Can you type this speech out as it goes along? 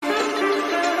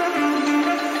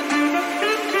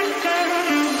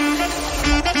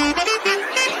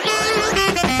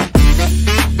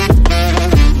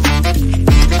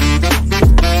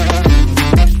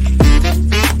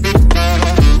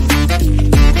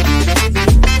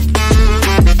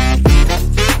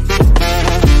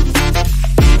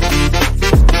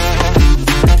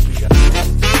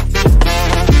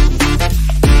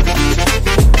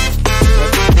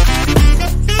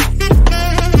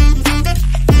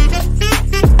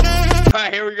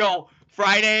we go.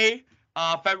 Friday,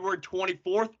 February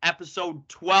 24th, episode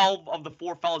 12 of the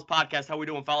Four Fellas podcast. How we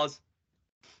doing, fellas?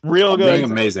 Real good. Doing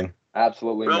amazing.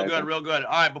 Absolutely Real amazing. good, real good.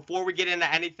 All right, before we get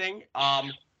into anything,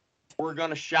 we're going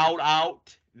to shout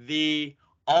out the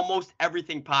Almost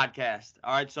Everything podcast.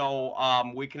 All right,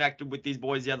 so we connected with these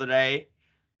boys the other day,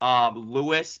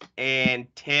 Lewis and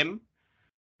Tim.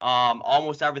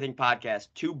 Almost Everything podcast.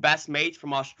 Two best mates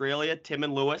from Australia, Tim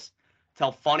and Lewis,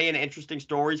 tell funny and interesting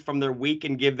stories from their week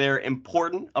and give their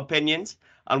important opinions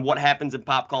on what happens in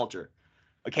pop culture.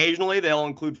 Occasionally, they'll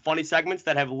include funny segments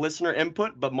that have listener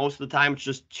input, but most of the time, it's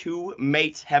just two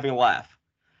mates having a laugh.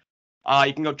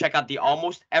 You can go check out the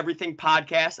Almost Everything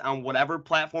podcast on whatever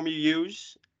platform you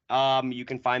use. You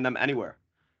can find them anywhere.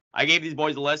 I gave these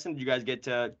boys a listen. Did you guys get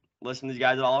to listen to these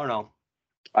guys at all or no?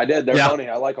 I did. They're funny.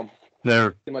 I like them.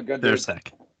 They're They're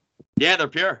sick. Yeah, they're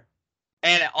pure.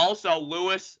 And also,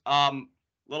 Lewis,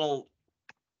 little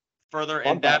further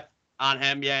in depth on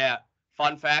him. Yeah.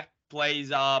 Fun fact,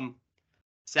 plays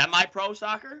semi-pro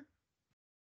soccer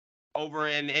over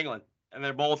in England. And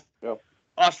they're both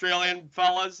Australian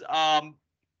fellas.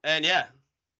 And yeah,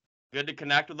 good to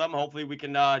connect with them. Hopefully we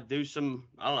can do some,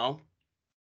 I don't know,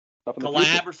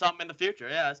 collab or something in the future.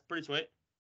 Yeah, that's pretty sweet.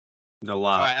 A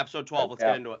lot. All right, episode 12. Let's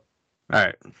get into it. All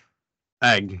right.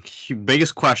 Egg,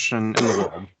 biggest question in the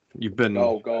world. You've been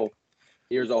go.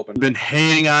 Ears open. Been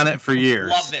hating on it for years.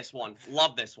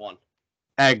 Love this one.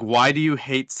 Egg, why do you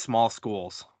hate small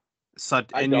schools?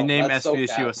 And you name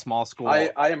SVSU a small school.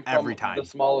 I am from every time. The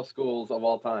smallest schools of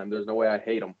all time. There's no way I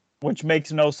hate them. Which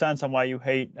makes no sense on why you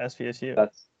hate SVSU.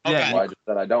 That's okay. why I just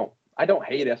said I don't. I don't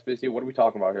hate SVSU. What are we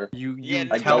talking about here?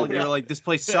 You're like, this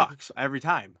place sucks every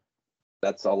time.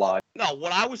 That's a lie. No,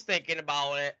 what I was thinking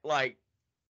about it, like,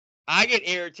 I get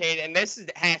irritated, and has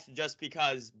to just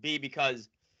because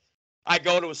I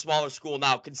go to a smaller school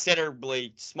now,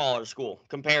 considerably smaller school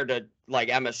compared to like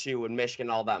MSU and Michigan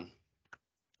and all them.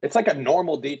 It's like a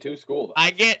normal D2 school, though. I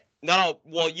get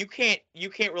well, you can't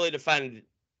really defend.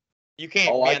 You can't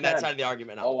be on that side of the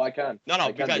argument now. Oh, I can.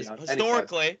 No, because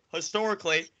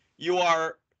historically, you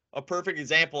are a perfect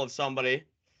example of somebody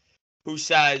who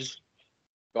says.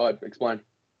 Go ahead, explain.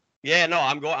 Yeah, no,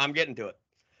 I'm getting to it.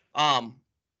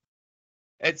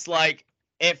 It's like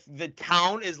if the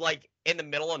town is like in the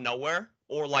middle of nowhere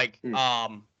or like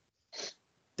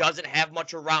doesn't have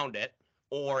much around it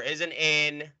or isn't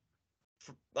in,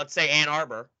 let's say, Ann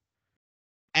Arbor.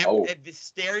 And the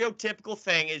stereotypical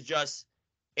thing is just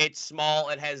it's small,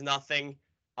 it has nothing.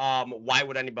 Why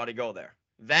would anybody go there?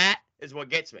 That is what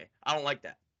gets me. I don't like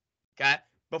that. Okay?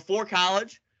 Before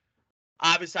college,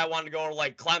 obviously I wanted to go to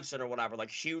like Clemson or whatever,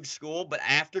 like huge school, but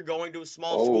after going to a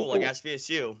small school like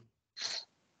SVSU,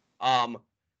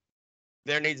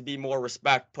 there needs to be more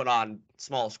respect put on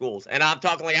small schools. And I'm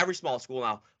talking like every small school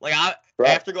now. Like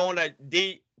after going to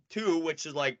D2, which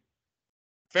is like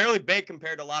fairly big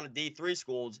compared to a lot of D3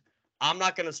 schools, I'm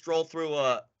not going to stroll through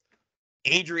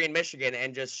Adrian, Michigan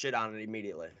and just shit on it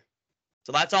immediately.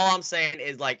 So that's all I'm saying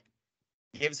is like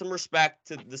give some respect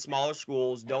to the smaller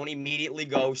schools. Don't immediately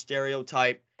go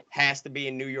stereotype. Has to be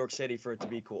in New York City for it to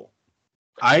be cool.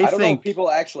 I don't know if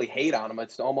people actually hate on them.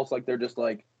 It's almost like they're just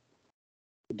like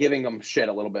giving them shit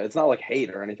a little bit. It's not like hate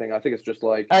or anything. I think it's just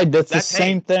like that's the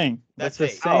same thing. That's the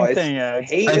same thing.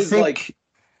 Hate is like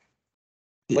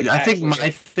I think my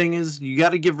thing is you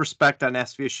got to give respect on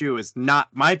SVSU. It's not,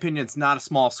 my opinion, it's not a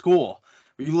small school.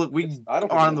 We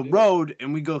are on the road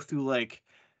and we go through like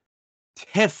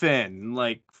Tiffin,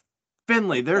 like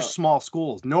Findlay. They're small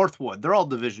schools. Northwood, they're all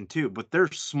Division II, but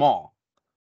they're small.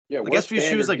 Yeah, like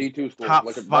SVSU is like top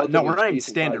like 5. No, we're not even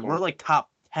standard. We're like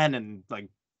top 10 in like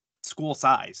school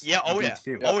size. Yeah. Oh yeah.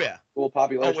 School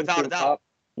population. Without a doubt.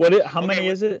 How many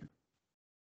is it?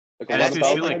 Like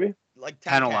SVSU, like like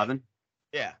 10, 11.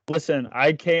 Yeah. Listen,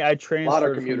 I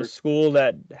transferred from a school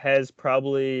that has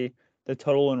probably the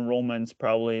total enrollment's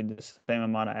probably the same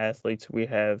amount of athletes we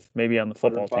have maybe on the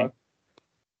football team.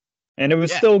 And it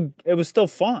was still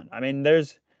fun. I mean,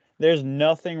 there's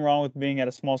nothing wrong with being at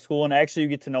a small school, and actually you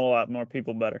get to know a lot more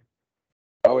people better.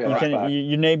 Oh yeah.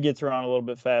 Your name gets around a little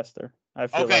bit faster. I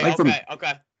feel okay.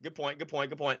 Good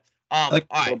point. All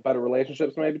right. Better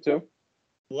relationships maybe too.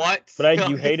 What? But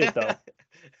you hate it though.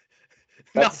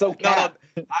 That's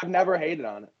I've never hated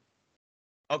on it.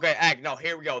 Okay, no,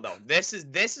 here we go though. This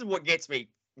is what gets me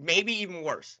maybe even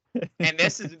worse. And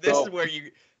this is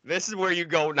where you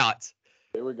go nuts.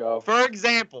 Here we go. For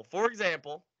example,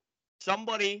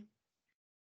 somebody,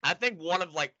 I think one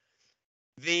of like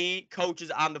the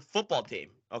coaches on the football team,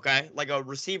 okay, like a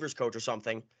receivers coach or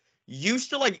something, used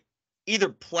to like either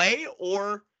play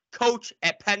or coach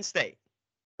at Penn State,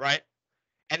 right?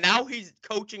 and now he's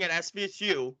coaching at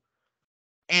SVSU,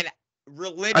 and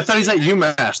religiously. I thought he's at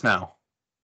UMass now.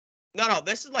 No,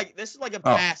 this is like a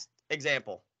past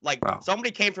example. Like somebody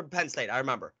came from Penn State, I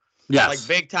remember. Yes. Like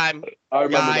big time I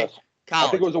remember guy. This. College.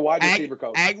 I think it was a wide receiver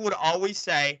coach. Ag would always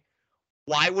say,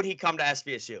 "Why would he come to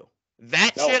SVSU?"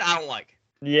 That shit I don't like.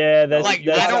 Yeah, that's like,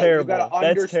 that's terrible. You gotta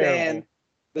understand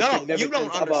the you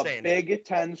don't understand of a Big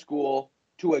Ten school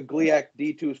to a GLIAC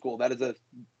D2 school. That is a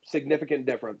significant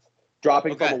difference.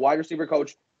 Dropping from a wide receiver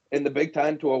coach in the Big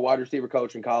Ten to a wide receiver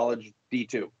coach in college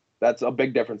D2. That's a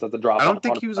big difference. That's a drop. I don't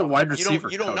think he was a wide receiver.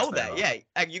 You don't know that.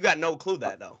 Yeah, you got no clue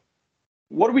that though.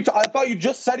 What are we? I thought you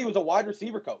just said he was a wide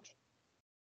receiver coach.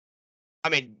 I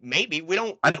mean, maybe we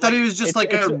don't. I thought he was just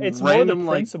it's random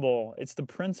more the principle. It's the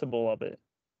principle of it.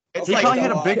 He probably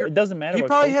had a bigger. It doesn't matter. He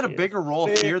probably had a bigger role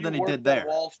here than he did there.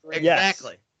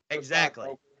 Exactly.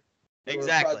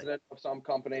 President of some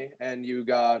company, and you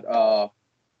got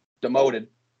demoted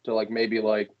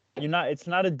to You're not. It's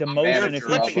not a demotion if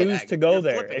you choose to go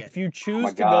there. If you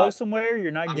choose to go somewhere,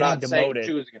 you're not getting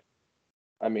demoted.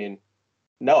 I mean,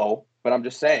 no, but I'm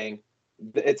just saying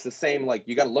it's the same. Like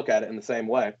you got to look at it in the same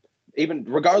way, even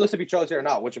regardless if he chose here or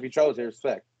not. Which if he chose here is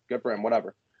sick, good for him,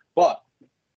 whatever. But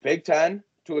Big Ten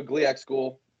to a GLIAC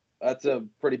school, that's a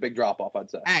pretty big drop off, I'd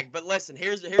say. But listen,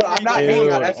 here's I'm not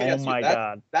hating on SVSU. Oh my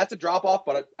God, that's a drop off,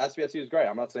 but SVSU is great.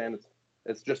 I'm not saying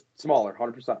it's just smaller,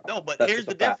 100%. No, but here's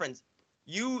the difference.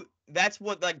 That's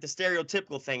what like the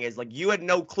stereotypical thing is. Like you had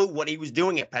no clue what he was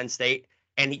doing at Penn State,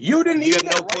 and you didn't even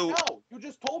have no clue. Now. You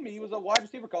just told me he was a wide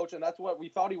receiver coach, and that's what we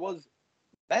thought he was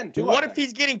then too. What if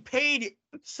he's getting paid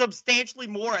substantially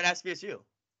more at SVSU?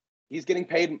 He's getting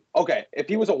paid. Okay, if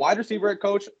he was a wide receiver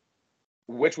coach,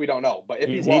 which we don't know, but if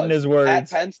he's he was eating his words. at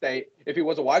Penn State, if he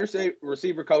was a wide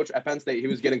receiver coach at Penn State, he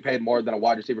was getting paid more than a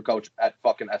wide receiver coach at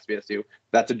fucking SVSU.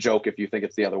 That's a joke if you think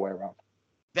it's the other way around.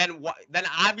 Then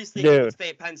obviously he would stay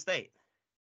at Penn State.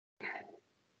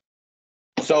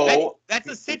 So that's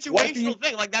a situational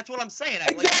thing. Like that's what I'm saying.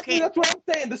 Exactly, that's what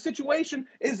I'm saying. The situation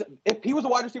is if he was a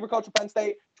wide receiver coach at Penn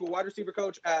State to a wide receiver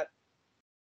coach at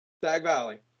Sag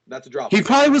Valley, that's a drop. He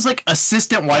probably was like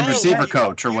assistant wide receiver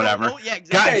coach or whatever. Yeah,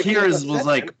 exactly. Got here was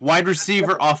like wide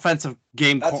receiver, offensive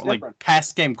game, like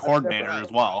pass game coordinator as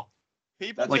well.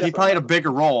 Like he probably had a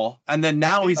bigger role, and then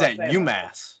now he's at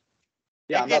UMass.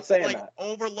 Yeah, I'm not saying that.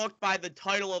 Overlooked by the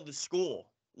title of the school,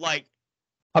 like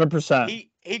 100%.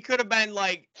 He could have been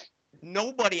like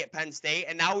nobody at Penn State,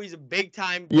 and now he's a big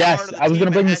time. Yes, part of the I was going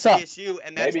to bring this up,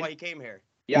 and that's why he came here.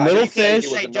 Yeah, Little Fish.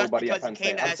 Just because he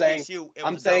came to SVSU,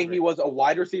 I'm saying he was a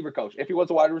wide receiver coach. If he was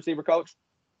a wide receiver coach,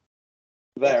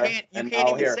 you can't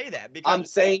even say that. Because I'm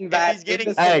saying that in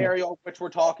the scenario which we're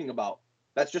talking about.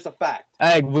 That's just a fact.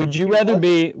 Egg, would you rather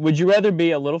be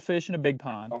a little fish in a big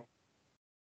pond? Oh.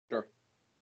 Sure.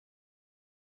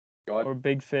 Go ahead. Or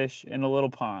big fish in a little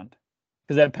pond?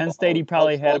 Because at Penn State, he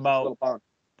probably had about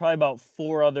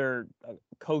 4 other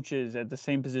coaches at the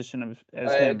same position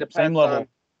as him, same level.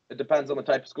 It depends on the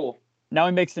type of school. Now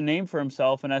he makes a name for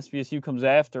himself, and SVSU comes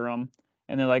after him,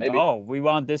 and they're like, "Oh, we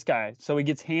want this guy." So he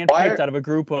gets handpicked out of a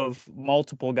group of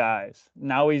multiple guys.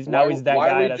 Now he's that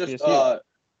guy at SVSU.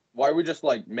 Why are we just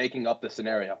like making up the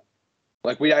scenario?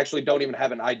 Like we actually don't even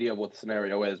have an idea of what the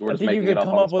scenario is. We're just making it up.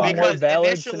 I think you could come up with more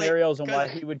valid scenarios on why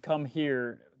he would come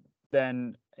here,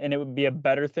 and it would be a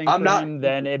better thing for him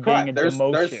than it being a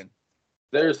demotion.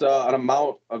 There's an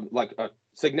amount of like a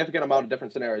significant amount of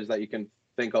different scenarios that you can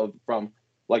think of from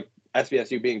like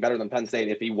SVSU being better than Penn State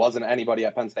if he wasn't anybody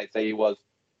at Penn State. Say he was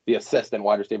the assistant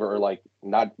wide receiver or like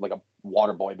not like a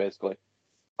water boy basically.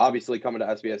 Obviously coming to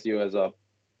SVSU as a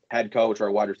head coach or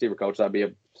a wide receiver coach, that'd be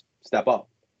a step up.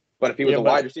 But if he was a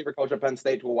wide receiver coach at Penn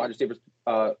State to a wide receiver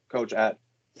coach at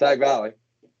Sag Valley,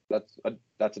 that's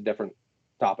a different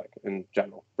topic in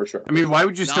general for sure. I mean, why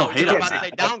would you still hate on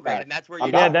that? Downgrade, and that's where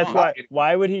that's why.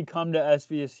 Why would he come to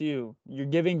SVSU? You're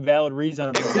giving valid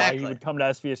reasons why he would come to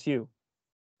SVSU.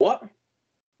 What?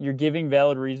 You're giving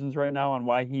valid reasons right now on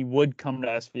why he would come to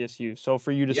SVSU. So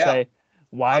for you to say,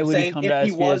 why would he come to SVSU?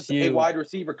 If he was a wide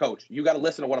receiver coach, you got to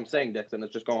listen to what I'm saying, Dixon.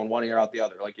 It's just going one ear out the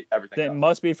other, like everything. It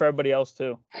must be for everybody else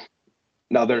too.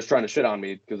 No, they're just trying to shit on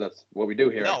me because that's what we do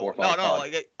here. No.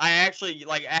 Like I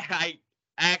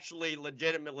actually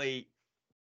legitimately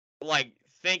like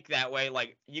think that way.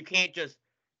 Like you can't just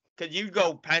because you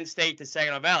go Penn State to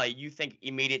Saginaw Valley, you think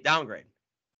immediate downgrade.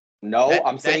 No,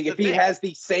 I'm saying if he has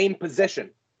the same position.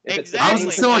 Exactly. How is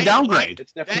it still a downgrade?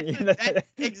 It's that's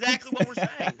exactly what we're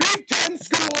saying. Big Ten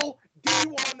school,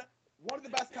 D1, one of the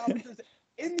best conferences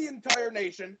in the entire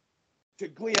nation, to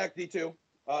GLIAC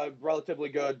D2, relatively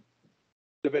good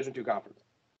Division II conference.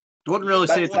 Wouldn't really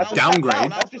say it's a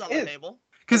downgrade. That just is.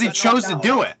 Because he chose to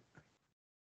do it.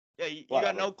 Yeah, you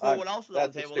got no clue what else is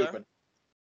on the table there.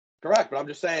 Correct, but I'm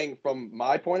just saying from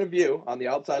my point of view, on the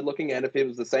outside looking in, if it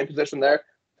was the same position there,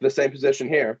 the same position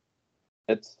here,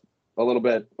 it's a little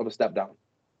bit of a step down.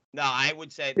 No, I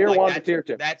would say tier 1 to tier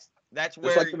 2. That's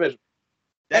where just like division.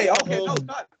 Hey, okay, no,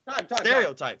 time.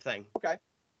 Stereotype thing. Okay.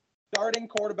 Starting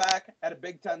quarterback at a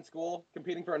Big Ten school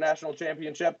competing for a national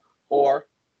championship, or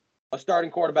a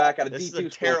starting quarterback at a D2 school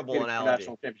terrible competing analogy. for a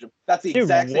national championship. That's the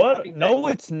exact same fucking thing. No,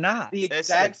 it's not. The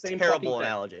exact same terrible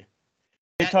analogy.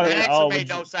 That actually made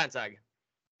no sense, Egg.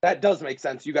 That does make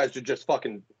sense. You guys are just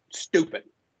fucking stupid.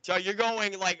 So you're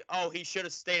going like, oh, he should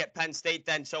have stayed at Penn State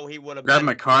then, so he would have grabbed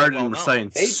my card and we're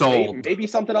saying sold. Maybe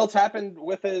something else happened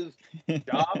with his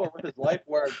job or with his life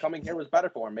where coming here was better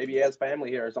for him. Maybe he has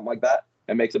family here or something like that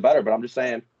and makes it better. But I'm just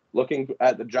saying, looking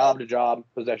at the job-to-job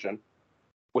position,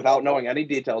 without knowing any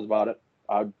details about it,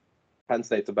 Penn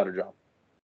State's a better job.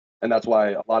 And that's why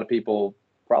a lot of people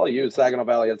probably use Saginaw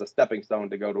Valley as a stepping stone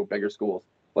to go to bigger schools,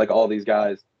 like all these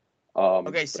guys.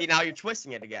 Okay, see, now you're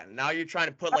twisting it again. Now you're trying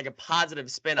to put like a positive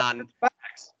spin on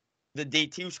the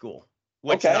D2 school,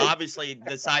 which is obviously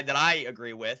the side that I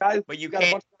agree with. But you can't.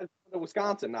 A bunch of guys to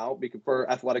Wisconsin now for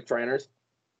athletic trainers,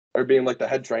 or being like the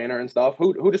head trainer and stuff.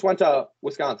 Who just went to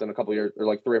Wisconsin a couple years, or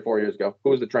like 3 or 4 years ago?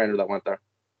 Who was the trainer that went there?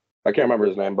 I can't remember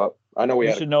his name, but I know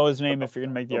you should know his name if you're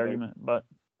gonna make the argument. But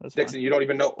that's Dixon, fine. you don't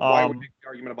even know why would you make the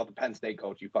argument about the Penn State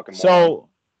coach? You fucking so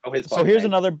here's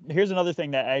another thing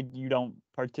that you don't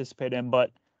participate in, but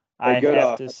I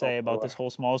have to say about this whole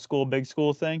small school, big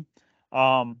school thing,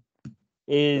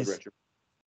 is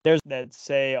there's that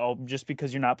say, oh, just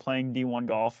because you're not playing D1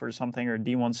 golf or something or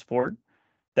D1 sport,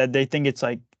 that they think it's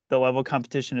like the level of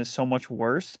competition is so much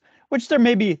worse, which there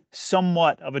may be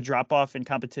somewhat of a drop off in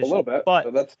competition. A little bit,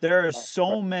 but there are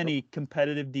so many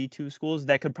competitive D2 schools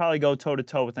that could probably go toe to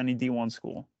toe with any D1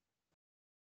 school.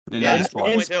 Yeah,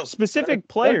 and specific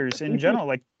players in general,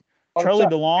 like Charlie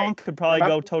DeLong could probably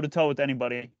go toe to toe with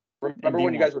anybody. Remember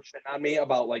when you guys were shitting on me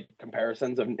about like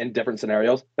comparisons in different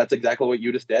scenarios? That's exactly what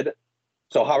you just did.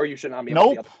 So how are you shitting on me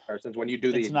about the other comparisons when you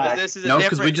do these? No,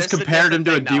 because we just compared him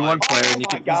to a D1 player, and you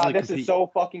can easily compete. This is so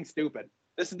fucking stupid.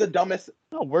 This is the dumbest.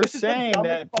 No, we're saying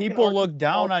that people look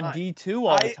down on D2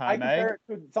 all the time. I compare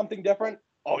it to something different.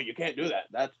 Oh, you can't do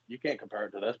that. You can't compare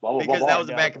it to this. Blah, blah, because blah, that was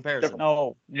a bad comparison.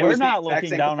 No, we're not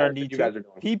looking down on D2.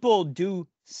 People do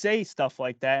say stuff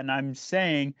like that, and I'm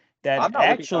saying that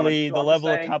actually the level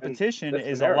of competition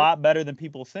is a lot better than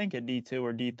people think at D2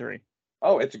 or D3.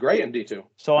 Oh, it's great in D2.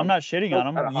 So I'm not shitting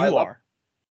on them. You are.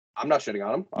 I'm not shitting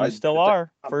on them. You still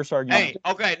are. First argument. Hey,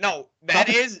 okay, no, that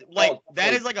is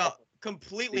like a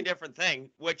completely different thing,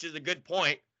 which is a good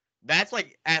point. That's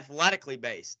like athletically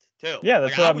based too. Yeah,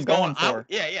 that's what I'm going for.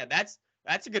 Yeah, that's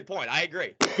a good point. I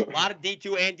agree. A lot of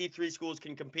D2 and D3 schools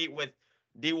can compete with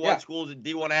D1 schools and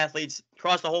D1 athletes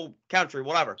across the whole country,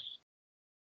 whatever.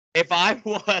 If I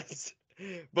was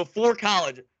before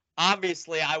college,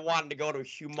 obviously I wanted to go to a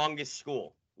humongous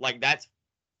school. Like that's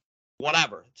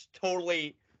whatever. It's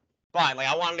totally fine. Like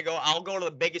I'll go to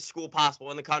the biggest school possible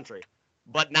in the country.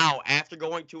 But now after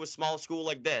going to a small school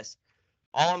like this,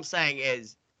 all I'm saying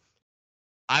is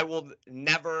I will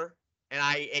never, and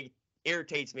it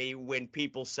irritates me when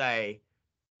people say,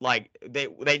 like,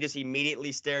 they just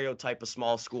immediately stereotype a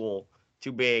small school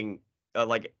to being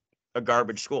like a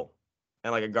garbage school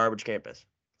and like a garbage campus.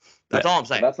 That's all I'm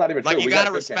saying. That's not even true. Like, you got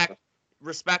to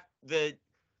respect the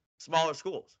smaller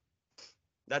schools.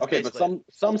 That's okay, but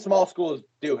some small schools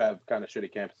do have kind of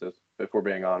shitty campuses, if we're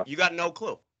being honest. You got no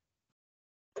clue.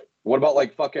 What about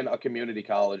like fucking a community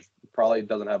college? Probably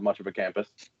doesn't have much of a campus.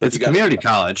 It's a community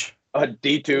college. A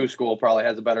D2 school probably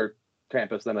has a better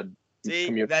campus than a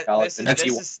community college. This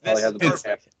is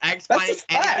perfect. Ag's finding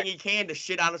anything he can to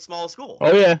shit on a small school.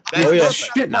 Oh yeah,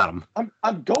 shitting on them.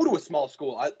 I'm go to a small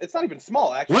school. It's not even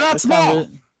small actually. We're not small.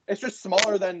 It's just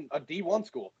smaller than a D1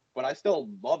 school. But I still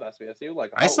love SVSU.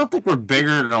 Like I still think we're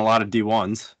bigger than a lot of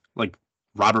D1s, like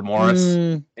Robert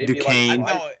Morris, Duquesne.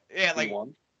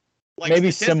 Like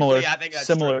maybe similar. I think that's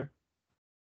similar. True.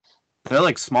 They're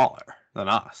like smaller than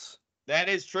us. That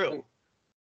is true.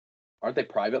 Aren't they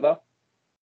private though?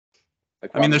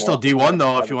 Like, I mean, they're still D1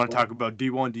 though. If you want to talk about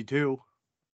D1, D2.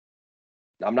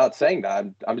 I'm not saying that.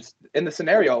 I'm just in the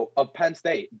scenario of Penn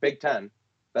State, Big Ten.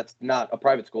 That's not a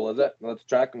private school, is it? Let's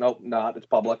check. Nope, not. It's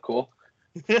public. Cool.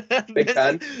 Big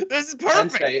Ten. This is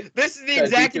perfect. This is the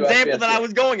exact example that I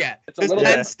was going at. This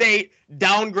Penn State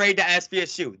downgrade to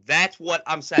SVSU. That's what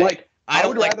I'm saying. Like, I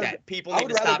don't like that. People need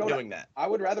to stop doing that. I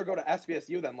would rather go to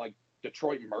SVSU than like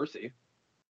Detroit Mercy.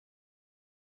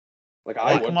 Like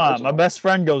come on, my best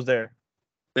friend goes there.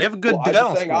 They have a good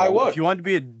dental school. If you want to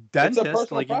be a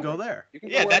dentist, like you go there.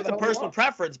 Yeah, that's a personal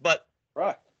preference, but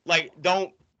right. like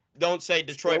don't say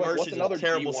Detroit Mercy is a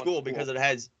terrible school because it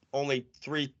has only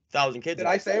 3,000 kids. Did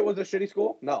I say it was a shitty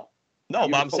school? No. No,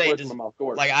 but I'm saying just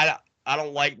like I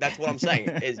don't like. That's what I'm saying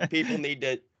is people need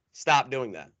to stop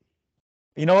doing that.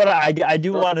 You know what? I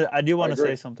do want to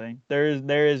say something. There's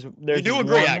you do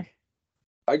agree, Egg?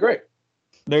 I agree.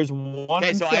 There's one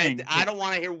thing. So I don't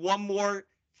want to hear one more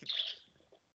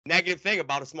negative thing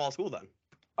about a small school. Then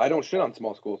I don't shit on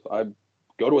small schools. I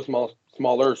go to a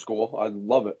smaller school. I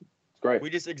love it. It's great. We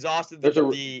just exhausted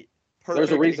the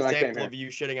perfect example of you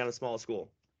shitting on a small school.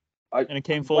 And it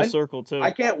came full circle too.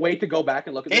 I can't wait to go back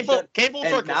and look at this. Came full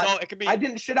circle. So it could be. I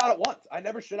didn't shit on it once. I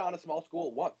never shit on a small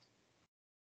school once.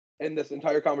 In this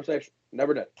entire conversation,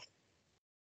 never did.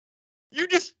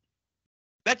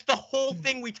 That's the whole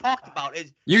thing we talked about.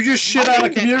 Is you just shit on a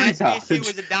community college? SVSU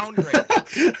was a downgrade.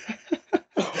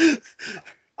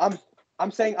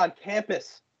 I'm saying on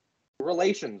campus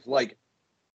relations, like.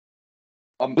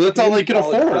 But that's all they can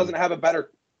afford. Doesn't have a better.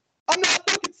 I'm not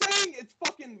fucking saying it's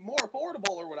fucking more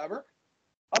affordable or whatever.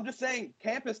 I'm just saying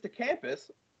campus to campus,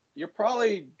 you're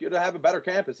probably going to have a better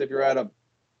campus if you're at a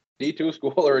D2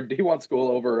 school or a D1 school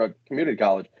over a community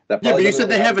college. But you said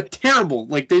they have a terrible,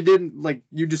 like they didn't, like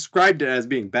you described it as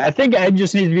being bad. I think Ed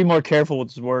just needs to be more careful with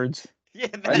his words. Yeah,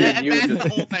 that's the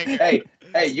whole thing.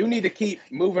 Hey, you need to keep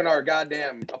moving our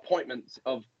goddamn appointments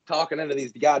of talking into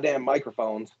these goddamn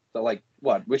microphones. So like,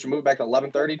 what? We should move back to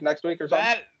 11:30 next week or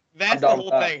something. That's the whole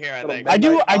thing here. I think.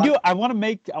 I want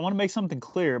to make something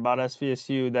clear about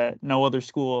SVSU that no other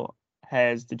school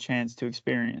has the chance to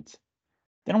experience.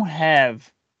 They don't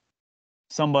have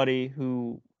somebody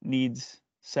who needs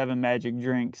 7 magic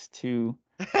drinks to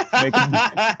make a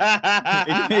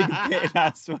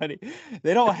not sweaty.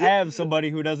 They don't have somebody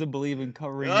who doesn't believe in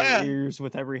covering their ears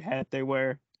with every hat they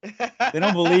wear. They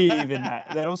don't believe in that.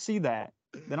 They don't see that.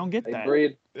 They don't get that.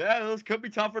 Agreed. Yeah, those could be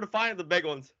tougher to find, the big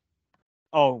ones.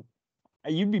 Oh,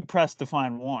 you'd be pressed to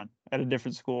find one at a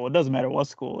different school. It doesn't matter what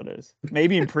school it is.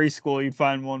 Maybe in preschool you'd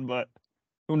find one, but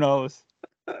who knows?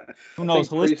 Who knows?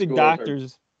 Holistic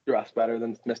doctors dress better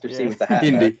than Mr. C with the hat.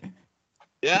 Indy.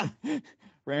 Yeah.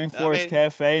 Rainforest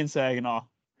Cafe in Saginaw.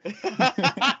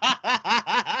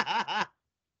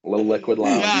 Little Liquid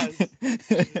Lounge.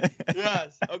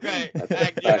 Yes. Okay.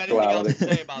 Zach, do you have anything else to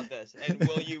say about this? And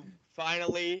will you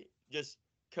finally just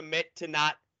commit to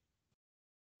not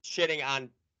shitting on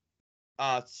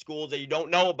schools that you don't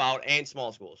know about and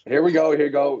small schools? Here we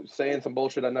go. Saying some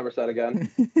bullshit I never said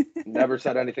again. Never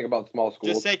said anything about small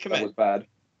schools. Just say commit. That was bad.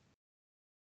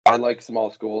 I like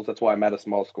small schools. That's why I'm at a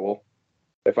small school.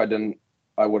 If I didn't,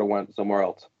 I would have went somewhere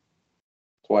else.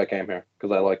 That's why I came here,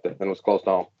 because I liked it and it was close to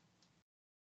home.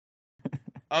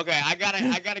 Okay, I got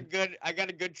a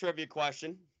good trivia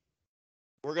question.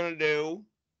 We're gonna do.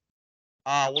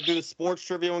 We'll do the sports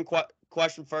trivia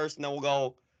question first, and then we'll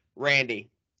go Randy.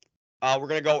 We're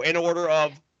gonna go in order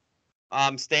of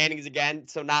standings again,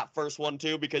 so not first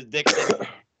 1-2 because Dixon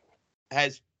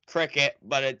has cricket,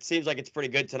 but it seems like it's pretty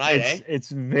good tonight, It's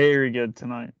very good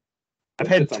tonight. I've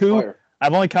had 2.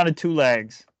 I've only counted 2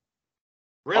 legs.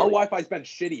 Really? Our Wi-Fi's been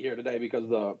shitty here today because of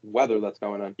the weather that's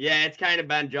going on. Yeah, it's kind of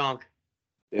been junk.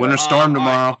 Yeah. Winter storm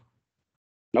tomorrow. Right.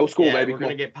 No school, baby. We're going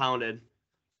to get pounded.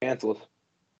 Cancel us.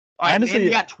 All right, Honestly,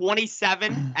 Man's got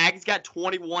 27. Ag's got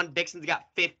 21. Dixon's got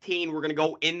 15. We're going to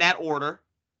go in that order.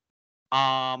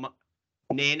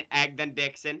 Nin, Ag, then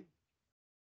Dixon.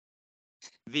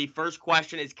 The first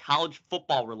question is college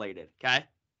football related, okay?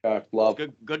 Love.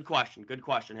 Good question. Good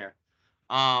question here.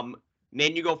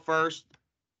 Nin, you go first.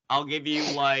 I'll give you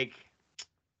like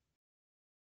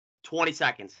 20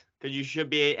 seconds because you should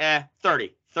be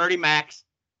 30. 30 max.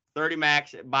 30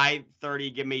 max. By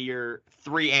 30, give me your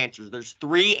 3 answers. There's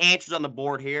 3 answers on the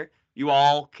board here. You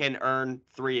all can earn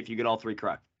 3 if you get all 3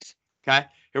 correct. Okay?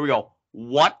 Here we go.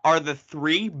 What are the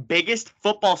 3 biggest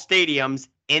football stadiums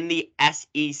in the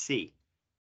SEC?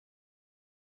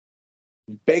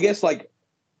 Biggest, like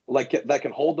that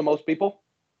can hold the most people?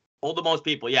 Hold the most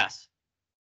people, yes.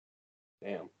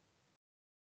 Damn.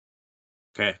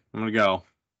 Okay, I'm going to go.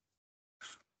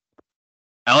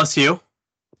 LSU.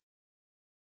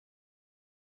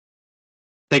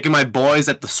 Taking my boys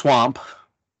at the Swamp.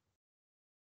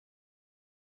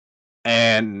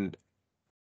 And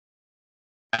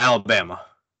Alabama.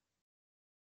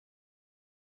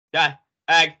 Yeah.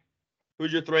 Ag,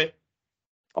 who's your 3?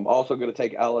 I'm also going to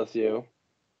take LSU.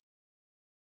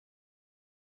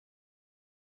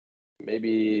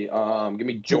 Maybe give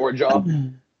me Georgia.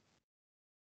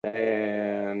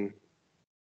 And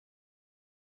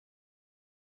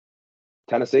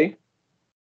Tennessee.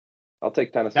 I'll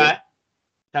take Tennessee. Okay.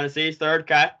 Tennessee's 3rd.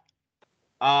 Okay.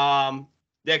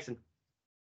 Dixon.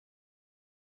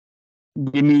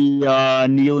 Give me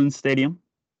Neyland Stadium.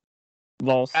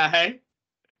 Vols. Hey,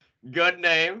 good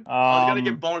name. I was gonna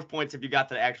give bonus points if you got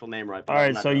the actual name right. All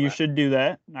right, so you should do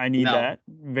that. I need that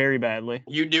very badly.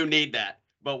 You do need that,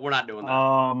 but we're not doing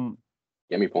that.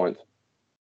 Give me points.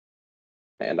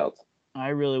 Handouts. I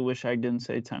really wish I didn't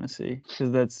say Tennessee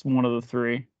because that's one of the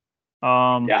three.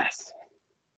 Yes.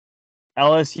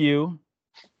 LSU.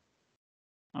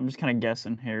 I'm just kind of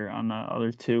guessing here on the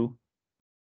other two.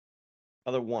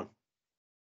 Other one.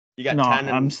 You got 10.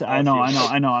 I know.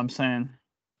 I'm saying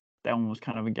that one was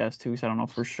kind of a guess too, because I don't know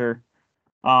for sure.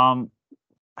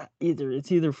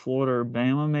 It's either Florida or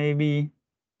Bama, maybe.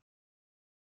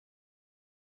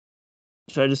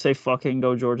 Should I just say fucking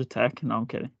go Georgia Tech? No, I'm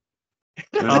kidding.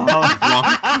 They're in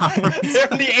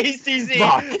the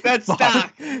ACC. That's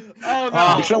stock. Oh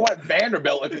no! You should have went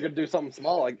Vanderbilt if you're gonna do something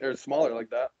small or smaller like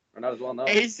that, or not as well. No.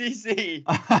 ACC.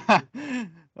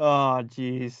 Oh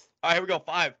jeez. All right, here we go.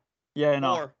 5. Yeah, I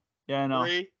know. 4. Yeah, I know.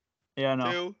 3. Yeah, I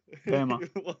know. 2. Bama.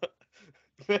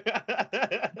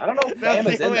 I don't know if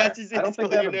Bama's in there. I don't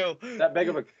think they have that big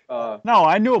of a. No,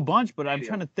 I knew a bunch, but I'm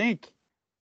trying to think.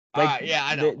 Yeah,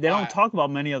 I know. They don't talk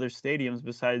about many other stadiums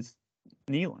besides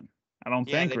Neyland. I don't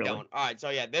think really. Don't. All right, so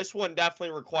yeah, this one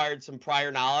definitely required some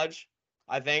prior knowledge,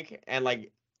 I think, and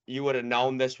like you would have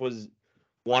known this was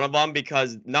one of them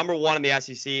because number 1 in the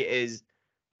SEC is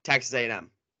Texas A&M.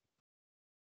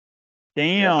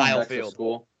 Damn. Kyle Texas Field.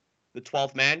 School. The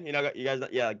 12th man. You know, you guys,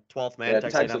 like 12th man. Yeah,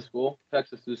 Texas Texas A&M. School.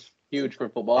 Texas is huge for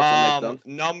football. So makes sense.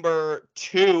 Number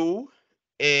 2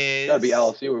 is gotta be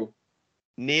LSU.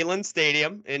 Neyland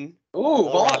Stadium in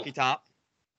Rocky Top.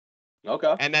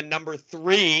 Okay. And then number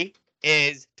 3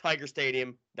 is Tiger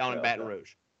Stadium down in Baton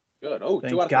Rouge. Good. Oh,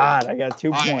 thank God, I got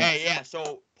 2 points. Hey, yeah.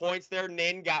 So points there.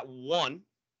 Nin got 1.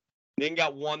 Nin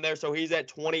got 1 there, so he's at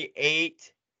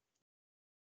 28.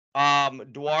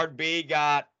 Duard B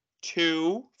got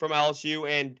 2 from LSU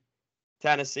and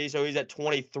Tennessee, so he's at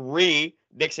 23.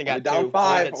 Dixon got 2. Down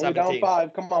 5. Only down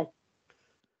 5. Come on.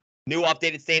 New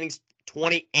updated standings: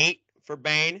 28 for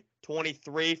Bain,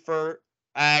 23 for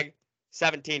Ag,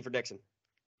 17 for Dixon.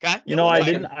 Okay. You know,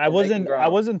 I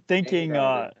wasn't thinking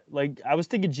like I was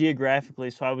thinking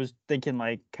geographically, so I was thinking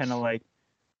like kind of like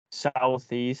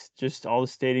southeast, just all the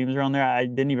stadiums around there. I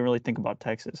didn't even really think about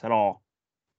Texas at all.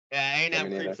 Yeah,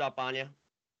 A&M creeps up on you.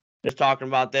 Just talking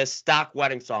about this stock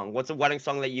wedding song. What's a wedding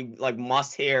song that you like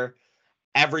must hear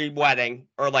every wedding,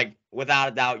 or like without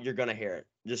a doubt you're gonna hear it?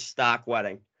 Just stock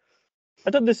wedding. I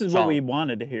thought this is what we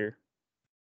wanted to hear.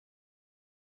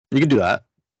 You can do that.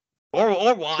 Or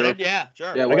wanted, sure. Yeah,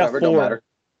 sure. Yeah, whatever, don't matter.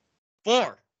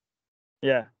 4.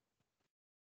 Yeah.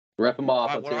 Rip them off.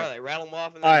 All right, what are they? Rattle them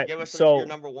off and then give us your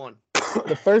number 1.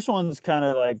 The first one's kind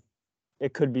of like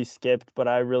it could be skipped, but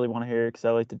I really want to hear it because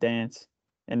I like to dance,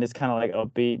 and it's kind of like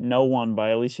upbeat. No One by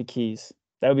Alicia Keys.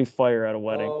 That would be fire at a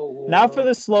wedding. Not for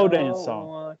the slow dance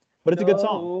song, but it's a good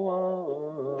song.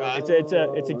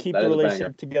 It's a keep the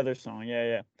relationship together song.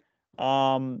 Yeah.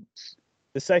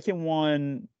 The second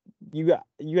one, you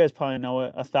guys probably know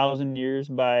it, 1,000 Years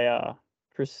by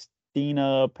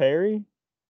Christina Perri.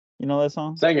 You know that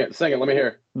song? Sing it. Let me hear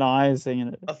it. No, I ain't singing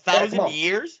it. 1,000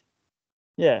 years?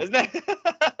 Yeah. Isn't that?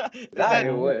 I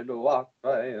would walk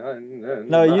by.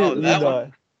 No, you know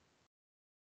it.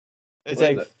 It's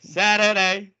like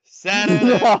Saturday.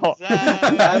 No.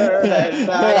 Saturday.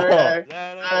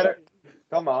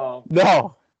 Come on.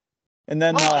 No. And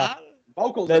then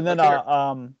vocals. Then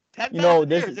 10,000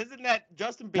 years. Isn't that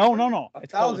Justin Bieber? No.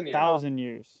 It's called 1,000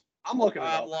 Years. I'm looking.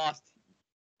 I'm lost.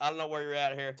 I don't know where you're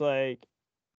at here. It's like.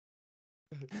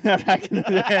 I'm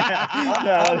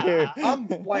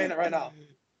playing it right now.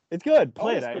 It's good.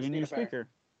 Play it. I mean, your speaker.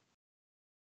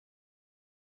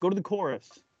 Go to the chorus.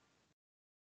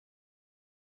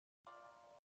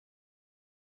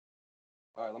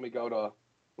 All right, let me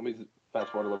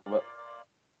fast forward a little bit.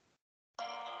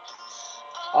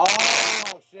 Oh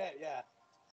shit! Yeah,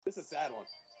 this is a sad one.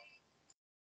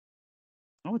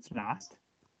 No, it's not.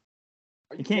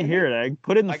 You can't hear it, Egg.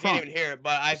 Put it in the front. I can't even hear it,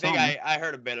 but I think I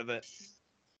heard a bit of it.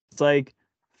 It's like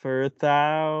for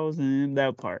 1,000,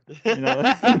 that part. You know?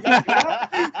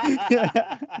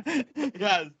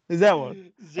 Yes. Is that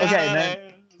one?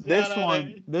 Okay,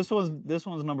 then this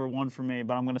one's number 1 for me,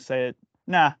 but I'm gonna say it.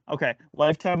 Nah, okay.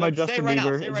 Lifetime by Justin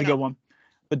Bieber is a good one.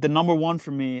 But the number 1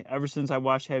 for me, ever since I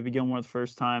watched Happy Gilmore the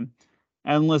first time,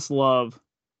 Endless Love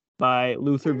by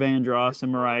Luther Vandross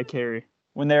and Mariah Carey.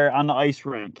 When they're on the ice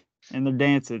rink and they're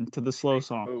dancing to the slow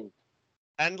song.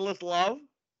 Endless Love?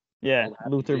 Yeah,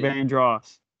 Luther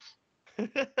Vandross.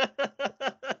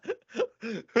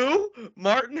 Who?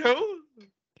 Martin who?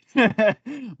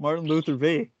 Martin Luther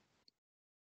V.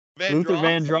 Luther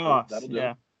Vandross.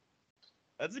 Yeah.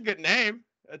 That's a good name.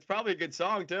 That's probably a good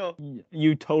song too.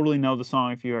 You totally know the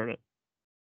song if you heard it.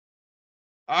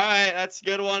 All right, that's a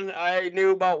good one. I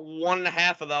knew about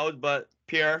 1.5 of those, but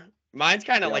pure. Mine's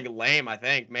kind of like lame, I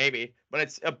think, maybe. But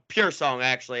it's a pure song,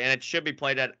 actually, and it should be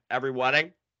played at every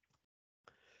wedding.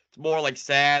 It's more like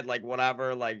sad, like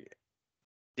whatever, like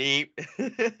deep.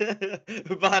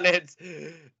 But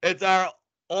it's our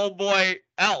old boy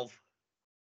Elf.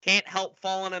 Can't Help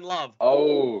Falling in Love.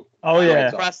 Oh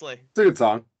yeah. Presley. It's a good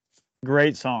song.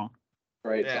 Great song.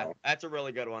 Great song. That's a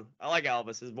really good one. I like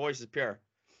Elvis. His voice is pure.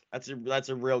 That's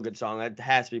a real good song. That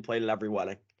has to be played at every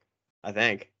wedding, I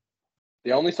think.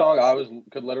 The only song I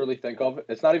could literally think of,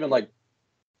 it's not even like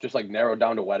just like narrowed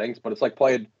down to weddings, but it's like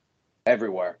played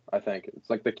everywhere, I think.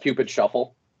 It's like the Cupid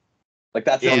Shuffle. Like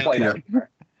that's played everywhere.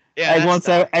 Yeah,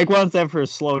 Egg wants that for a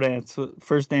slow dance.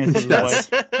 First dance is wife.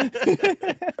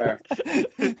 Fair.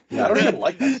 Yeah, I don't even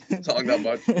like that song that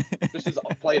much. This is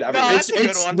played everywhere.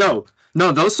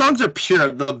 No, those songs are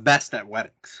pure the best at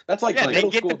weddings. That's like they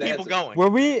get the dancing. people going. Were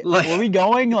we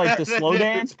going like the slow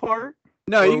dance part?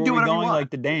 No, you can do whatever you want. Like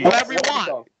the dance. Whatever you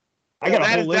want. I got a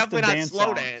whole list of dance slow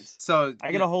songs. Dance. So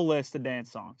I got a whole list of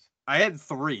dance songs. I had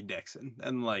 3, Dixon,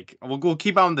 and like we'll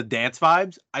keep on the dance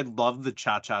vibes. I love the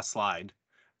Cha-Cha Slide.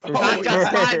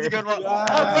 Slide's a good one.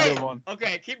 Good one.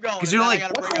 Okay, keep going. Because you're like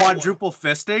quadruple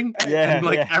fisting, and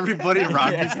like everybody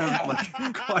around you has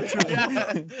like quadruple.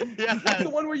 Yeah. That's the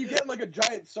one where you get in like a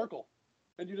giant circle,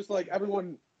 and you just like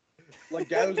everyone like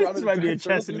gathers around in a giant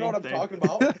circle. You know what I'm talking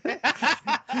about?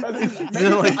 I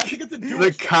think it's a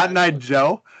the Cotton Eye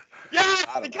Joe. Yeah,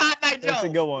 the Cotton Eye Joe. That's a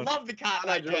good one. Love the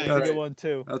Cotton Eye Joe. That's a good one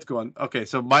too. That's a good one. Okay,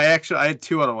 so I had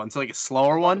 2 other ones. So like a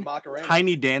slower one,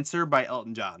 Tiny Dancer by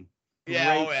Elton John.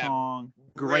 Yeah, song.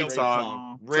 Great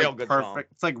song. Real good perfect. Song.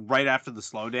 It's like right after the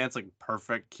slow dance, like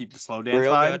perfect. Keep the slow dance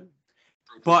vibe. Good.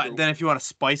 But then if you want to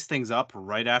spice things up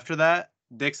right after that,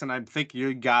 Dixon, I think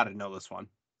you got to know this one.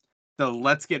 The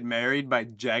Let's Get Married by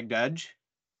Jagged Edge.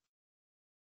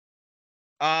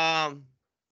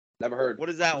 Never heard. What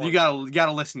is that one? You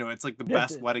gotta listen to it. It's like the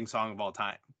best wedding song of all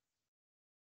time.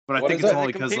 But I think it's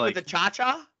only because like with the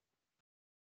cha-cha.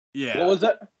 Yeah. What was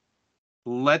that?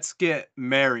 Let's Get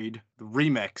Married, the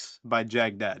remix by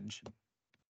Jagged Edge.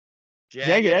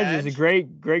 Jagged Edge is a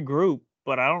great group,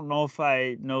 but I don't know if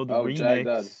I know the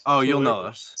remix. Oh, you'll know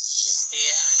this.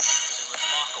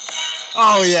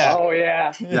 Oh yeah. Oh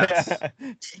yeah. Yes.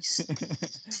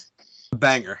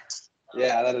 Banger.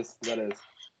 Yeah, that is.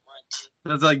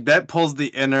 It's like that pulls the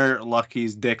inner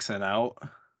Lucky's Dixon out.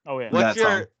 Oh yeah. What's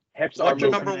your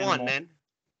number one, man?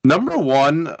 Number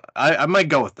one, I might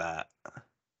go with that.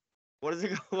 What is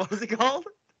it called?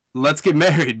 Let's Get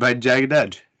Married by Jagged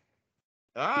Edge.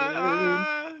 All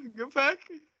right, good pick.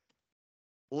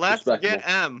 Let's get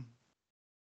M.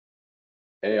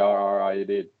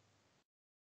 ARRIED.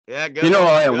 Yeah, good. You know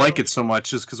why I like it so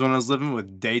much is because when I was living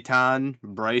with Dayton,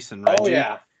 Bryce, and Reggie,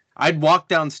 I'd walk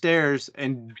downstairs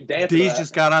and Dee's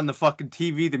just got on the fucking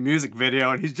TV, the music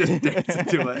video, and he's just dancing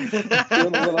to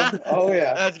it. Oh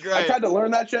yeah, that's great. I tried to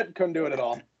learn that shit, couldn't do it at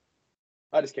all.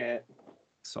 I just can't.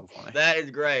 So funny. That is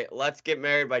great. Let's Get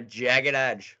Married by Jagged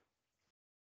Edge.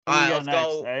 All right, let's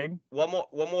go. Egg? One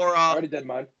more. I already did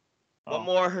mine. One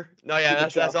more. No, yeah,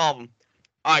 that's all of them.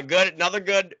 All right, good. Another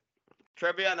good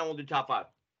trivia, and then we'll do top 5.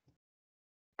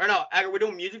 Or no, are we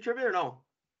doing music trivia or no?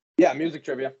 Yeah, music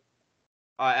trivia.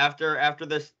 All right, after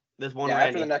this one. Yeah,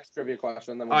 after the next trivia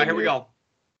question. Then all right, here we go.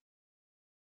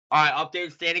 All right,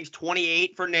 updated standings: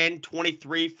 28 for Nin,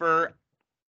 23 for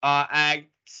Ag,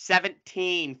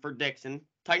 17 for Dixon.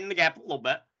 Tighten the gap a little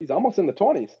bit. He's almost in the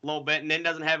 20s. A little bit. Nin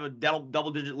doesn't have a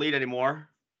double-digit lead anymore,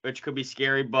 which could be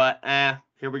scary, but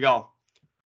here we go.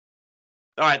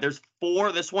 All right, there's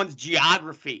 4. This one's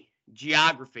geography.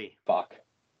 Fuck.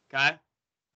 Okay.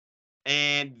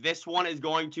 And this one is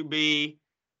going to be,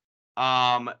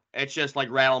 it's just like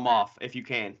rattle them off if you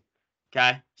can.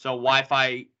 Okay. So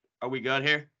Wi-Fi, are we good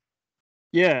here?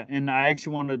 Yeah, and I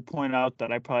actually wanted to point out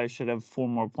that I probably should have 4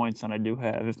 more points than I do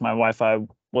have if my Wi-Fi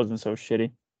wasn't so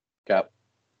shitty. Okay.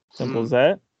 Simple as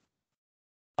that.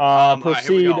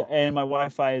 Proceed, right, and my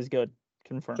Wi-Fi is good.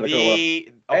 Confirmed. Here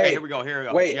we go.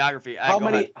 Wait, geography.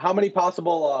 How many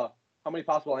possible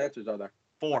answers are there?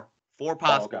 4. 4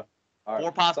 possible. Oh, okay. All right.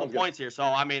 4 possible points here. So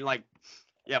I mean,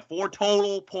 4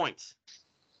 total points.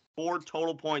 4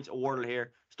 total points awarded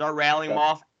here. Start rattling them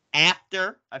off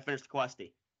after I finish the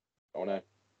questy. Oh no.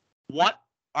 What?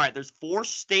 All right. There's 4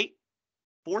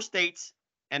 states,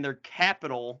 and their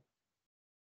capital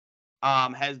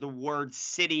has the word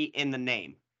city in the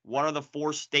name. What are the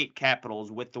 4 state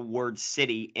capitals with the word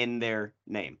city in their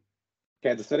name?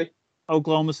 Kansas City.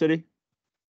 Oklahoma City.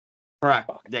 Correct.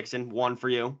 Dixon, 1 for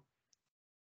you.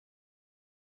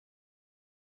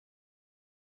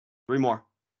 3 more.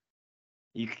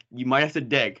 You might have to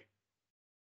dig.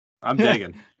 I'm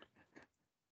digging.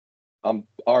 I'm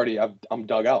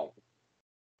dug out.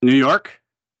 New York?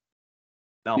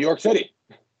 No. New York City.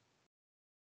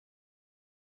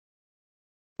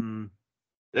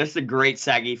 This is a great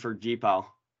saggy for G-Pow.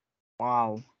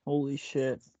 Wow. Holy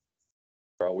shit.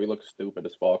 Bro, we look stupid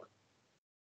as fuck.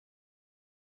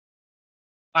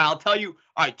 All right, I'll tell you.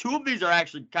 All right, 2 of these are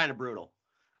actually kind of brutal.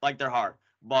 Like, they're hard.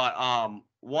 But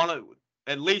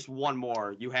at least one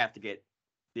more, you have to get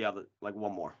the other, like,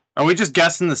 one more. Are we just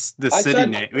guessing the city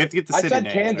name? We have to get the city name. I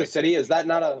said Kansas City. Is that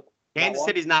not a... Kansas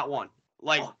City's not one.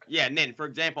 Like, yeah, Nin, for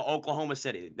example, Oklahoma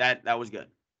City. That was good.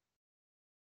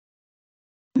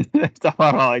 That's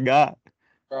about all I got.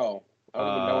 Bro, I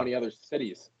don't even know any other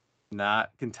cities.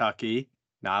 Not Kentucky,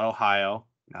 not Ohio,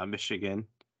 not Michigan.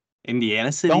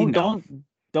 Indiana City?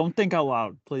 Don't think out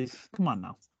loud, please. Come on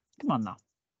now.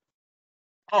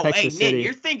 Oh, Texas hey, Nin, City.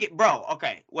 you're thinking, bro,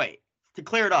 okay, wait. To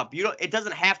clear it up, it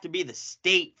doesn't have to be the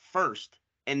state first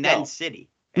and then city.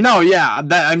 No, yeah,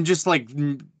 I'm just like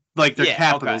their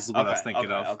capitals is what I was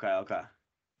thinking of. Okay.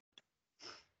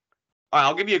 All right,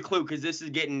 I'll give you a clue because this is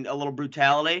getting a little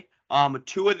brutality.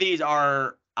 2 of these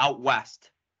are out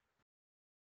west.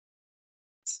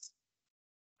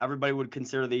 Everybody would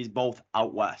consider these both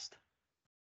out west.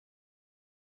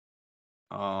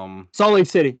 Salt Lake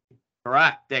City.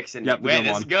 Correct, Dixon. Yep, Wait,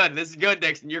 this is good. This is good,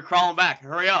 Dixon. You're crawling back.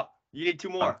 Hurry up. You need 2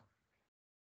 more.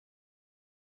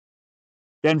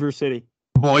 Denver City.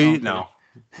 Boy, no.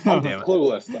 I'm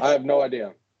clueless. I have no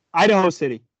idea. Idaho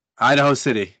City.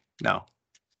 No.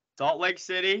 Salt Lake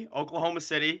City, Oklahoma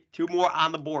City. 2 more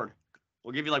on the board.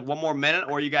 We'll give you like 1 more minute,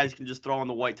 or you guys can just throw in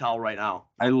the white towel right now.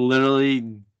 I literally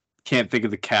can't think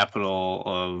of the capital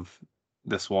of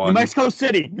this one. New Mexico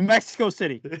City.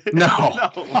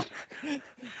 No.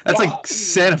 That's like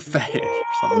Santa Fe or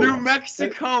something. New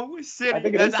Mexico City. I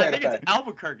think it's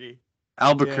Albuquerque.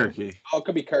 Albuquerque. Yeah. Oh, it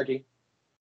could be Kirky.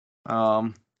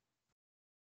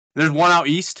 There's one out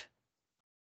east.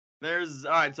 There's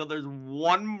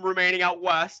 1 remaining out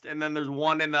west, and then there's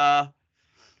 1 in the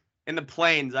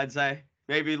plains, I'd say.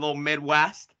 Maybe a little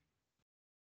Midwest.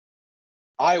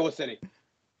 Iowa City.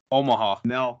 Omaha.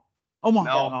 No.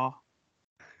 Omaha.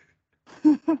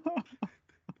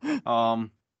 No.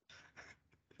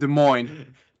 Des Moines.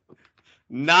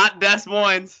 Not Des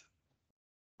Moines.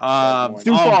 Oh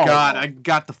God, I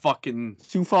got the fucking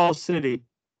Sioux Falls City.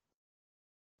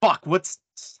 Fuck, I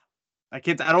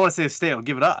don't want to say a state, I'll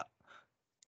give it up.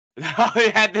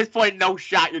 At this point, no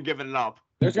shot you're giving it up.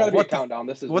 There's got to be a countdown.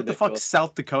 This is what ridiculous. the fuck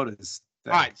South Dakota is.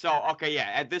 All right, so, okay,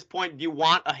 yeah. At this point, do you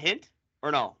want a hint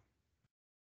or no?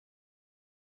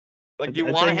 Like, do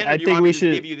you want a hint or do you want me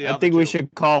to give you the other 2? I think we should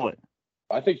call it.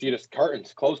 I think you just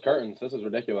close curtains. This is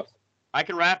ridiculous. I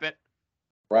can wrap it.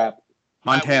 Wrap.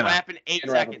 Montana. Wrap in 8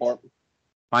 seconds.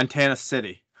 Montana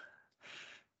City.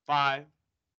 5,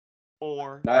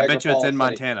 4. I bet you it's in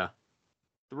Montana.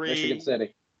 3. Michigan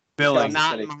City. Billings.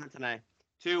 Not in Montana.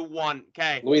 2, 1.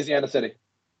 Okay. Louisiana City.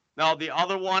 No, the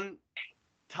other one,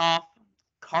 tough.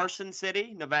 Carson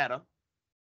City, Nevada.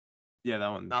 Yeah, that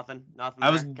one. Nothing. I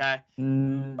was okay.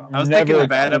 I was thinking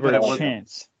Nevada, but it wasn't.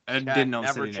 Chance. I didn't know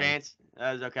Never city chance.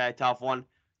 That was okay. Tough one.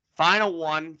 Final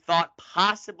one. Thought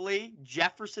possibly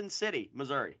Jefferson City,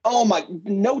 Missouri. Oh my!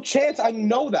 No chance. I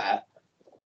know that.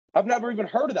 I've never even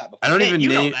heard of that before. I don't even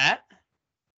know that.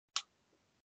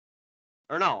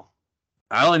 Or no?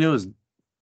 I only knew is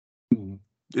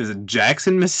it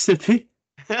Jackson, Mississippi?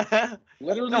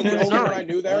 Literally, no, the only Missouri. one I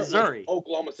knew there Missouri. was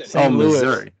Oklahoma City. Oh,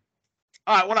 Missouri.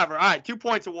 All right, whatever. All right, 2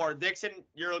 points award. Dixon,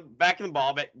 you're back in the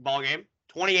ball game.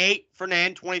 28 for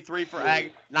Nan, 23 for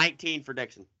Ag, 19 for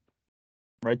Dixon.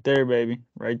 Right there, baby.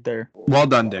 Right there. Well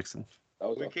done, Dixon. That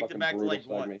was we a kicked it back to like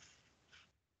what?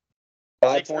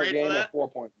 5-point game or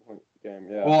 4-point game.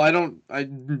 Yeah. Well, I don't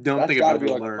think I've ever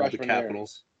learned the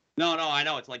capitals. No, I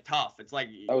know it's like tough. It's like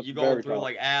you go through tough.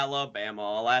 like Alabama,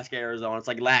 Alaska, Arizona. It's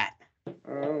like that.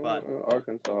 But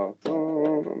Arkansas,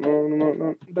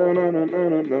 Florida,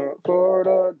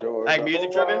 Georgia, like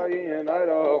music trivia. And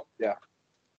Idaho. Yeah.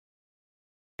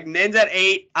 Nin's at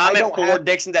 8. I'm at 4.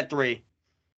 Dixon's at 3.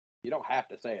 You don't have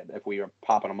to say it if we are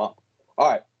popping them up. All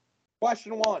right.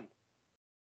 Question 1.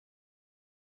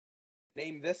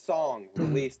 Name this song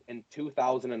released in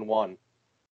 2001.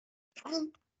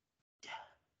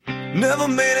 Never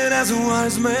made it as a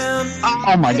wise man.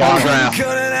 Oh my God.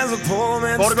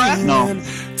 Photograph? No.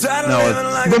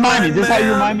 Remind me. This is how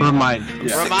you remind me? Remind me.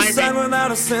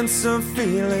 Without a sense of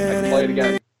feeling. I can play it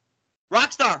again.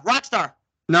 Rockstar.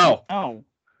 No. Oh.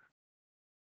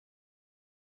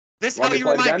 This is how you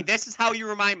remind me. This is how you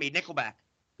remind me. Nickelback.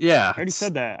 Yeah. I already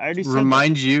said that.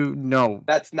 Remind you? No.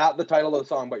 That's not the title of the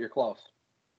song, but you're close.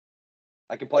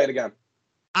 I can play it again.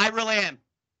 I Really Am.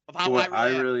 Of How I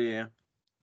Really Am.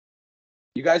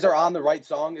 You guys are on the right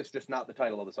song. It's just not the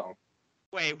title of the song.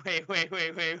 Wait. Play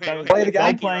it again.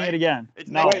 I'm playing it again.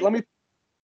 No. Wait, let me.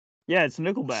 Yeah, it's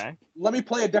Nickelback. Let me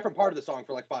play a different part of the song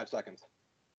for like 5 seconds.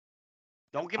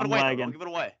 Don't give it away. Don't give it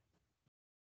away.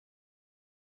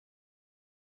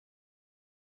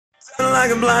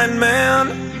 Like a blind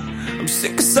man, I'm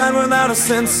sick aside without a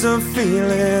sense of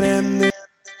feeling.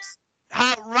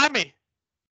 Remind me.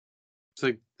 It's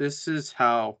like, this is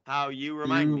how you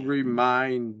remind me.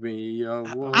 Remind me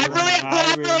of what I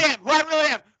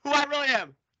really am. Who I really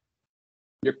am.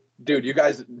 Dude, you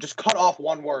guys just cut off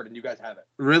one word and you guys have it.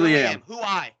 Really am. Who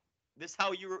I. This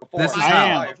how you. This is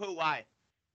how. I am. Who I.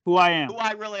 Who I am. Who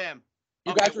I really am.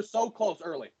 You guys were so close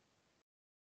early.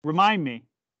 Remind me.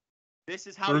 This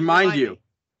is how remind you.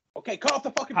 Okay, cut off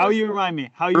the fucking. How you remind me?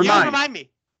 How you remind me?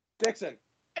 Dixon.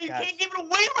 You can't give it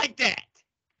away like that.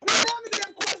 We're on the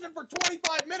damn question for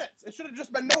 25 minutes. It should have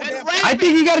just been no damn. I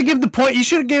think you got to give the point. You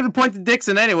should have given the point to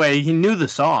Dixon anyway. He knew the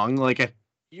song.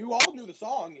 You all knew the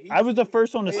song. I was the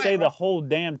first one to say the whole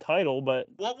damn title, but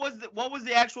what was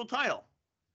the actual title?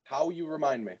 How You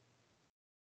Remind Me.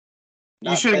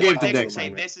 You should have given it to Dixon. Say,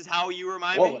 this is how you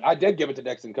remind me. Well, I did give it to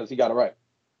Dixon because he got it right.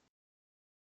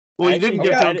 Well, you didn't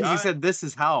give it to him because he said this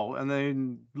is how, and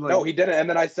then no, he didn't. And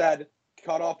then I said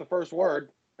cut off the first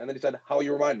word, and then he said how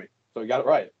you remind me. So he got it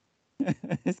right.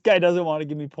 This guy doesn't want to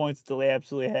give me points until he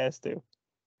absolutely has to.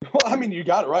 Well, I mean, you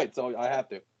got it right, so I have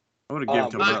to. I would have given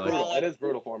it to him early. It is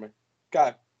brutal for me.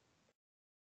 Okay.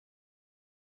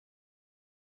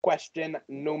 Question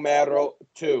numero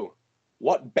 2.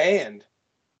 What band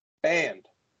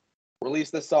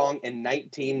released the song in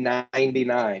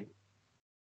 1999?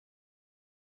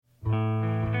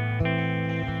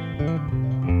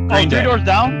 Three Doors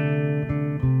Down?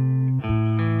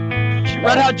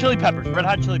 Red Hot Chili Peppers.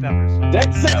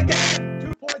 Dixon again.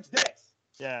 2 points, Dix.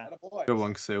 Yeah. Good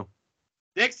one, Sue.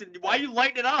 Dixon, why you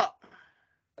lighting it up?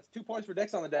 That's 2 points for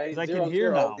Dix on the day. 'Cause I can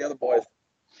hear now. The other boys.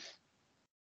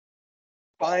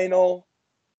 Final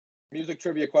music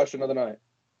trivia question of the night.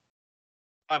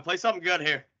 All right, play something good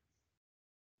here.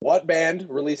 What band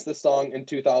released this song in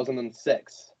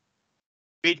 2006?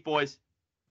 Beach Boys.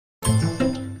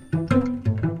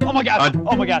 Oh my god.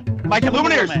 My Chemical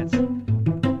Romance.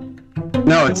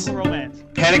 No, it's Romance.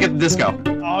 Panic at the Disco.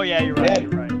 Oh yeah, you're right.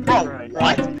 Bro,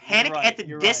 what? Panic at the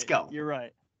Disco. You're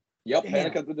right. Yep,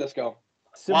 Panic at the Disco.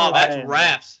 Wow, that's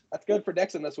raps. That's good for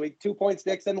Dixon this week. 2 points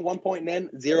Dixon, 1 point Nin,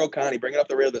 0 Connie. Bring it up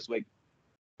the rear this week.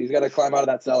 He's got to climb out of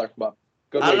that cellar. But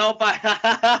good I don't know if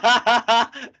I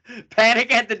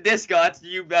Panic at the Disco. I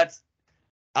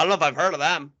don't know if I've heard of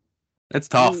them. It's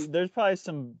tough. There's probably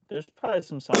some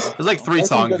songs. There's like 3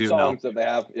 songs you know. Songs that they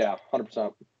have. Yeah,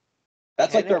 100%.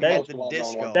 That's like their most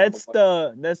well-known one. That's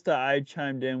the I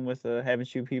chimed in with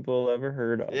haven't you people ever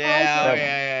heard of?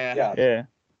 Yeah.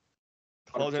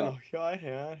 Hold on.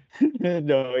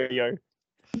 No, you're.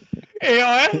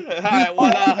 Alright,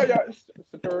 what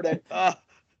Saturday. All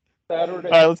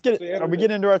right, let's get it. Are we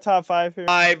getting into our top 5 here?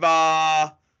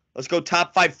 Let's go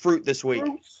top 5 fruit this week.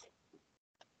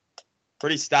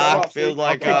 Pretty stock. Feels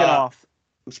like kicking off.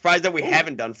 I'm surprised that we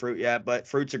haven't done fruit yet, but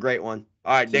fruit's a great one.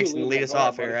 All right, Dixon, lead us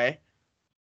off here, eh?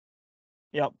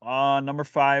 Yep. Number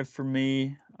 5 for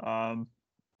me.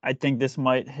 I think this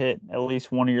might hit at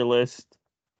least one of your lists.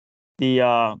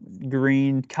 The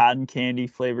green cotton candy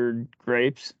flavored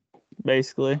grapes,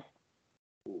 basically.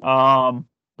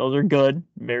 Those are good,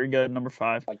 very good. Number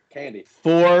 5. Like candy.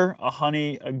 4,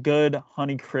 a good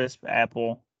Honey Crisp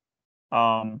apple.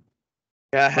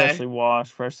 Freshly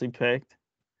washed, freshly picked.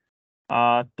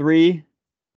 3,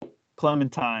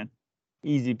 clementine,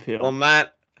 easy peel. Well,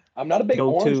 Matt, I'm not a big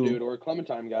orange dude or a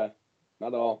clementine guy.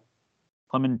 Not at all.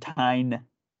 Clementine.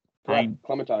 Yeah,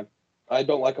 clementine. I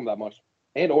don't like them that much.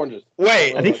 And oranges.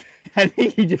 Wait, I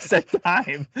think you just said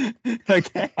time.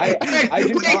 Okay.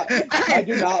 I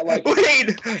do not like.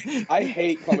 Wait. I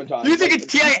hate clementine. You think it's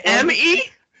Time?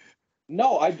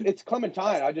 No, it's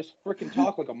clementine. I just freaking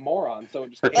talk like a moron. So it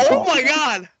just. Oh my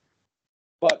god.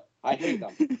 But I hate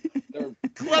them. They're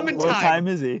clementine. What time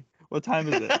is he? What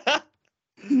time is it?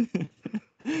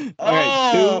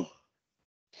 Okay,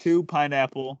 2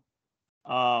 pineapple.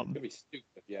 It'd be stupid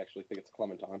if you actually think it's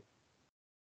clementine.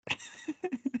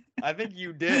 I think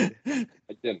you did. I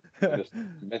didn't. I just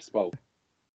misspoke.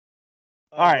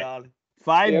 All right. God.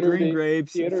 5 green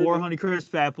grapes, 4 Honey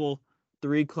Crisp apple,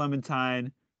 3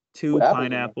 clementine, 2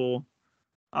 pineapple.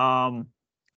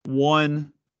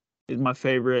 1 is my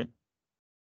favorite,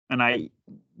 and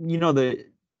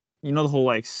you know the whole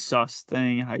like sus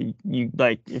thing, how you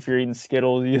like if you're eating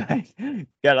Skittles, you like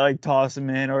gotta like toss them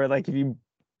in, or like if you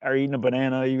are eating a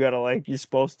banana, you gotta like you're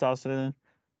supposed to toss it in.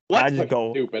 What? I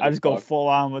just go full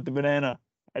on with the banana.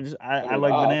 I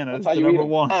like bananas. That's how the number eat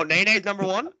one. Oh, Nene's number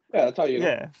one? Yeah, that's how you eat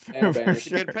them. Yeah, for It's a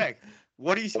good pick.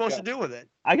 What are you supposed to do with it?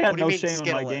 I got What do you no mean shame in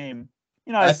Skittle my it? game.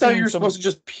 You know, I thought you were supposed to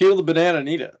just peel the banana and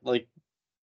eat it. Like,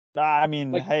 I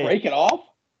mean, Like hey, break it off.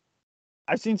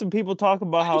 I've seen some people talk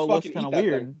about I how just it looks fucking kind of eat that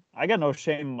weird. thing. I got no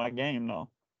shame in my game, though.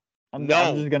 I'm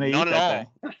No, just gonna none eat at that all.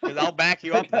 thing. Because I'll back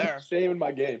you I up got there. shame in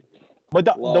my game. But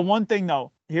the Love. one thing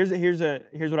though, here's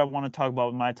what I want to talk about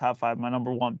with my top 5. My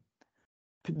number 1.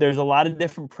 There's a lot of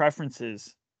different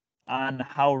preferences on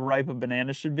how ripe a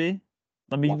banana should be.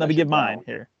 Let me get mine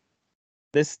here.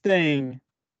 This thing,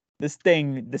 the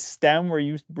stem where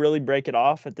you really break it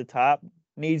off at the top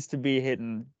needs to be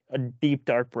hitting a deep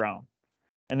dark brown,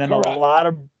 and then Correct. a lot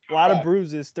of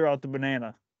bruises throughout the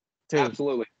banana, too.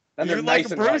 Absolutely. And You're like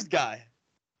a bruised guy.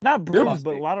 Not bruised,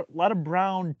 but a lot of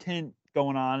brown tint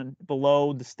going on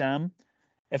below the stem.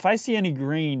 If I see any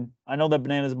green, I know that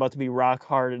banana's about to be rock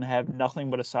hard and have nothing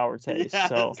but a sour taste. Yes.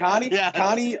 So Connie Yes.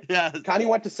 Connie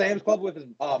went to Sam's Club with his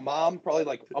mom probably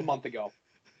like a month ago.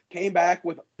 Came back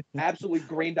with absolutely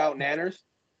grained out nanners.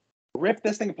 Ripped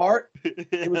this thing apart.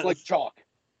 It was like chalk.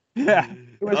 yeah,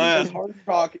 It was as hard as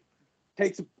chalk.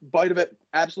 Takes a bite of it,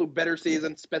 absolute bitter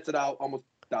season, spits it out, almost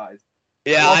dies.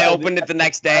 Yeah, I opened it the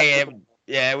next day.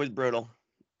 It was brutal.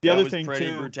 The other was thing pretty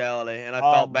too, brutality, and I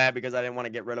felt bad because I didn't want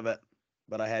to get rid of it,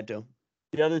 but I had to.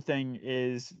 The other thing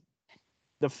is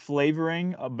the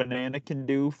flavoring a banana can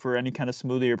do for any kind of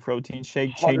smoothie or protein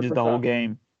shake changes 100%. the whole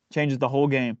game. Changes the whole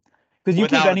game. Because you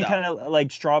keep any kind of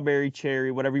like strawberry,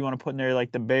 cherry, whatever you want to put in there,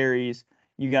 like the berries,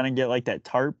 you gotta get like that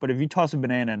tart. But if you toss a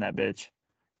banana in that bitch,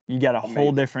 you got a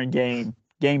whole different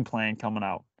game plan coming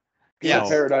out. Yeah,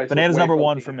 so, banana's number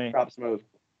 1 for me. Top smooth.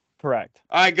 Correct.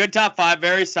 All right, good top 5.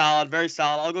 Very solid, very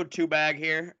solid. I'll go 2 bag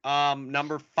here.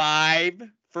 Number 5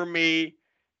 for me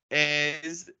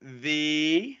is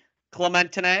the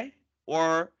Clementine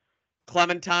or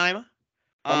Clementine.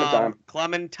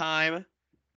 Clementine.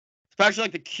 Especially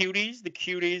like the cuties. The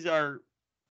cuties are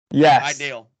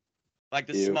ideal. Like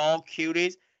the small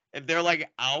cuties. If they're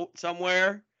like out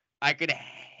somewhere, I could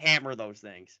hammer those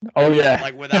things. Oh yeah.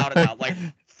 Like without a doubt. Like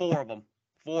 4 of them.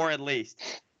 4 at least.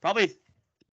 Probably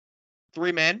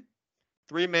 3 men.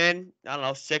 3 men. I don't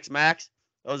know, 6 max.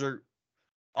 Those are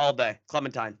all day.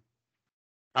 Clementine.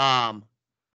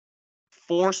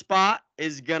 4 spot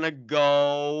is gonna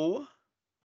go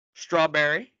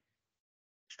strawberry.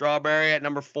 Strawberry at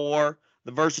number 4.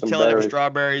 The versatility of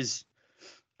strawberries,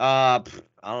 I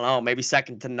don't know, maybe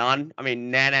second to none. I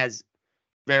mean, Nana's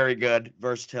very good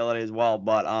versatility as well,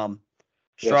 but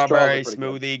strawberry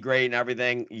smoothie, great and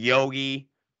everything. Yogi,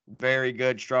 very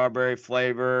good strawberry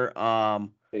flavor.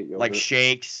 Like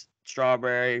shakes,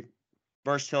 strawberry.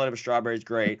 Versatility of strawberry is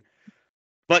great.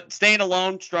 But staying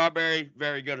alone, strawberry,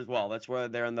 very good as well. That's where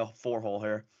they're in the 4 hole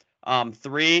here.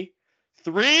 3,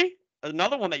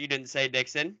 another one that you didn't say,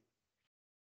 Dixon,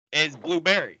 is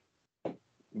blueberry.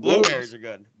 Blueberries are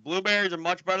good. Blueberries are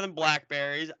much better than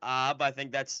blackberries. But I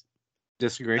think that's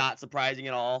not surprising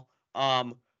at all.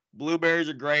 Blueberries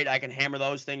are great. I can hammer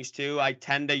those things too. I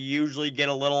tend to usually get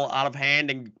a little out of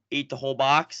hand and eat the whole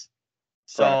box.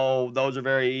 So those are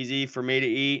very easy for me to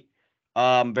eat.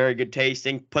 Very good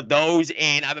tasting. Put those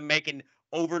in. I've been making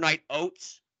overnight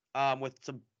oats with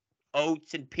some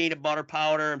oats and peanut butter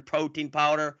powder and protein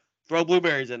powder. Throw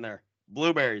blueberries in there.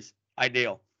 Blueberries,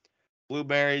 ideal.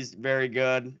 Blueberries, very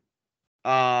good.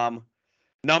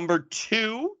 Number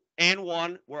 2 and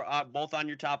 1 were both on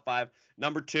your top 5.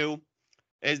 Number 2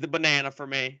 is the banana for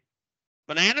me.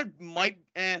 Banana might,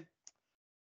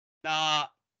 I'd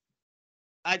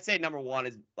say number 1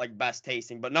 is like best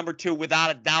tasting, but number 2,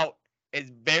 without a doubt,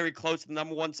 is very close to the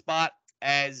number 1 spot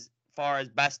as far as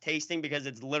best tasting because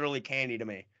it's literally candy to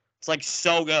me. It's like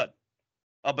so good.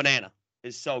 A banana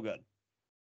is so good.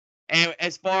 And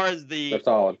as far as the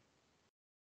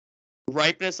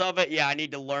ripeness of it, I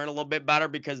need to learn a little bit better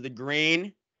because the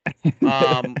green,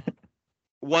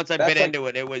 once I bit into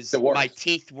it, it was my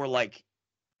teeth were like,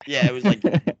 it was like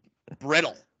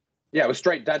brittle. Yeah, it was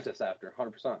straight dentist after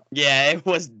 100%. Yeah, it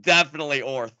was definitely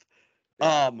orth.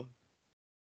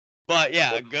 But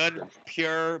yeah, a good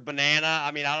pure banana.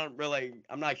 I mean, I'm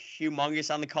not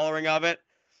humongous on the coloring of it.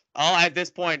 At this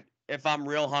point, if I'm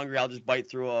real hungry, I'll just bite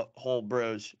through a whole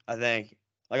bruise, I think.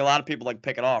 Like a lot of people like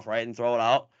pick it off, right, and throw it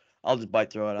out. I'll just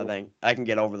bite through it, I think. I can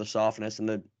get over the softness and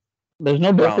the There's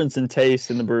no difference in taste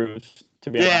in the bruise,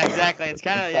 to be honest. Yeah, exactly. It's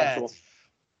kind of,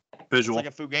 visual.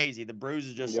 It's like a Fugazi. The bruise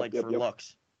is just like for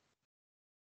looks.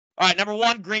 All right, number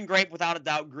 1, green grape, without a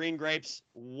doubt. Green grapes,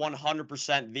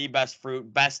 100% the best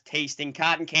fruit, best tasting.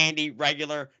 Cotton candy,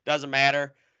 regular, doesn't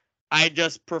matter. I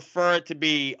just prefer it to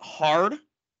be hard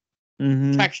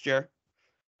texture.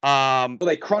 So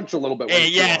they crunch a little bit.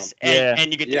 When yes,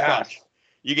 and you get the crunch.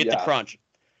 You get the crunch.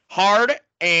 Hard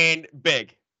and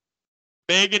big.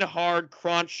 Big and hard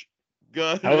crunch.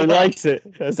 Good. How he likes it.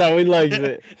 That's how he likes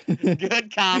it.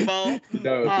 Good combo. He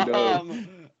does.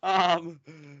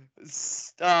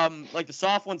 Like the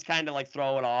soft ones kind of like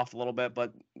throw it off a little bit,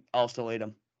 but I'll still eat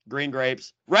them. Green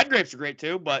grapes. Red grapes are great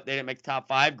too, but they didn't make the top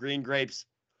 5. Green grapes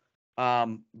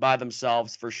by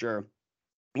themselves for sure.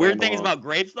 Weird thing is about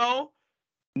grapes though,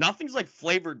 nothing's like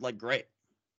flavored like grape.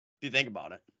 If you think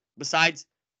about it. Besides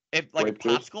if like grape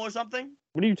a popsicle or something.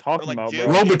 What are you talking about, bro?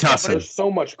 Robitussin. There's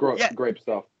so much grape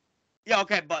stuff. Yeah,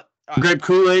 okay, but grape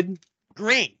Kool-Aid.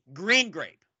 Green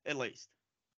grape at least.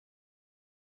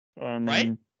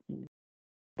 Right?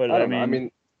 But I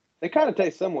mean, they kind of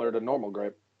taste similar to normal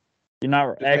grape. You're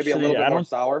not just actually. Maybe a little bit more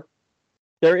sour.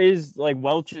 There is like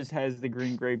Welch's has the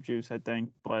green grape juice, I think,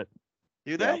 but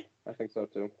do they? Yeah, I think so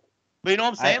too. But you know what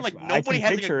I'm saying? Like nobody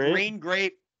has like a green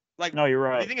grape. Like no, you're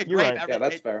right. You think you're grape? Right. Yeah,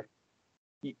 that's fair.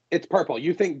 It's purple.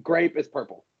 You think grape is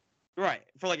purple? Right,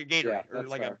 for like a Gatorade or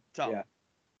like fair. a tub.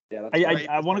 Yeah, that's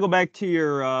I want to go back to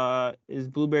your is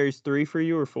blueberries 3 for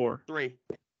you or 4? 3.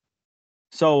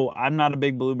 So I'm not a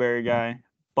big blueberry guy,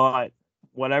 but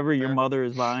whatever your mother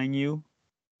is buying you,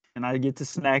 and I get to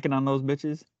snacking on those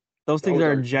bitches. Those things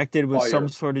are injected with some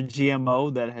sort of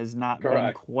GMO that has not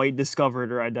been quite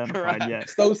discovered or identified yet.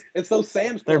 It's those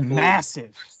Sam's Club. They're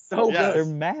massive. So good. They're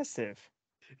massive.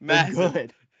 Massive. They're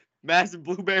good. Massive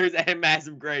blueberries and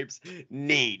massive grapes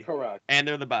need. Correct. And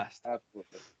they're the best.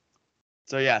 Absolutely.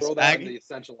 So yes, throw that in the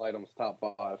essential items top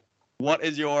 5. What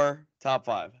is your top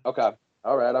 5? Okay.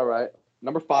 All right.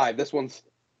 Number 5. This one's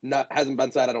hasn't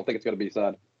been said. I don't think it's going to be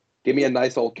said. Give me a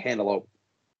nice old cantaloupe.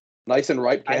 Nice and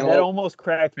ripe cantaloupe. That almost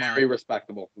cracked me. Very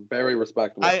respectable. Very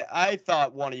respectable. I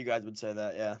thought one of you guys would say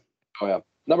that. Yeah. Oh yeah.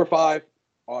 Number 5.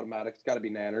 Automatic. It's got to be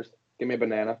nanners. Give me a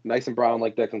banana. Nice and brown,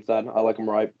 like Dixon said. I like them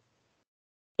ripe.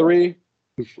 3.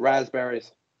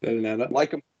 Raspberries. Banana.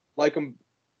 Like them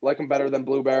better than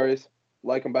blueberries.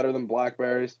 Like them better than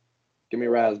blackberries. Give me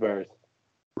raspberries.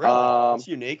 Really? That's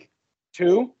unique.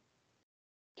 2.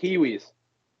 Kiwis.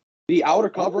 The outer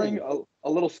covering a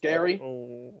little scary.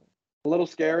 A little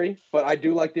scary, but I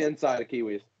do like the inside of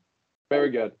kiwis. Very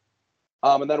good.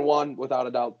 And then 1, without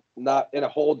a doubt, not in a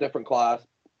whole different class,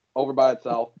 over by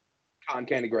itself, cotton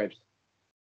candy grapes.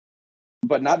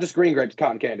 But not just green grapes,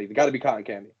 cotton candy. They got to be cotton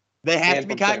candy. They have to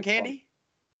be cotton candy?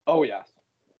 Oh, yes.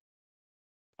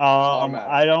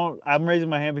 I'm raising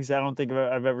my hand because I don't think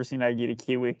I've ever seen Ike eat a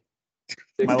kiwi.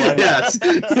 My life. Yes.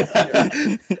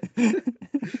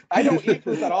 I don't eat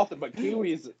fruit that often, but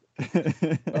kiwis,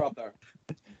 they're up there.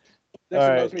 All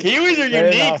right. Kiwis are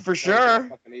unique for sure.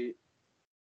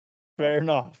 Fair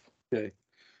enough. Okay.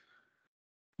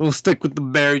 We'll stick with the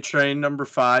berry train. Number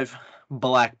 5,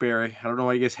 blackberry. I don't know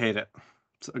why you guys hate it.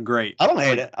 It's great. I don't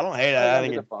hate it. I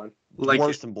think it's fun. Like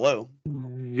worse than blue.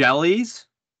 Jellies.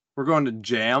 We're going to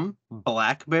jam.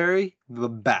 Blackberry, the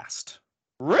best.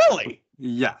 Really?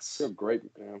 Yes. They're great,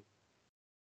 man.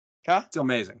 Okay. It's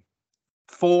amazing.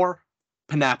 4,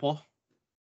 pineapple.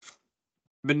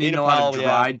 Been eating a lot of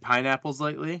dried pineapples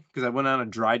lately because I went on a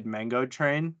dried mango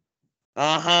train.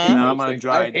 Now I'm on a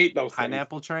dried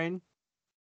pineapple train.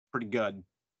 Pretty good.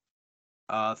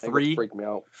 3, freak me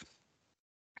out.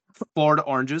 Florida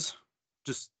oranges.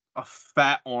 Just a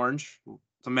fat orange.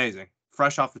 It's amazing.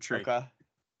 Fresh off the tree. Okay.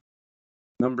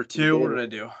 Number 2, what did I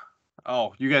do?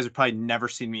 Oh, you guys have probably never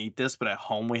seen me eat this, but at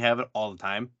home we have it all the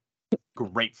time.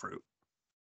 Grapefruit.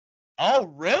 Oh,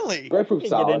 really? Grapefruit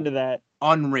salad. Get into that.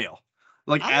 Unreal.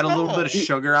 Like add a little bit of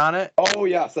sugar on it. Oh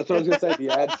yes, that's what I was gonna say.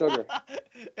 You add sugar.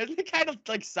 Isn't it kind of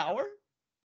like sour?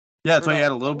 Yeah, that's why you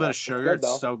add a little bit of sugar.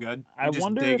 It's so good. I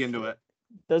just dig into it.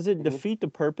 Does it defeat the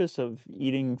purpose of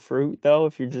eating fruit though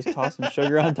if you're just tossing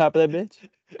sugar on top of that bitch?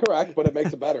 Correct, but it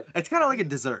makes it better. It's kind of like a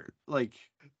dessert. Like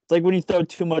it's like when you throw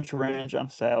too much ranch on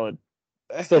a salad.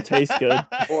 It still tastes good.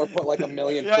 Or put like a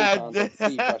million croutons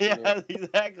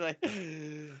exactly.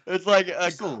 It's like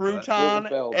a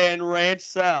crouton and ranch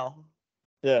sal.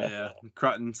 Yeah,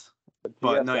 croutons.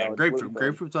 But no, yeah, grapefruit.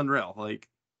 Grapefruit's unreal. Like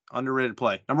underrated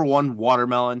play. Number 1,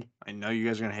 watermelon. I know you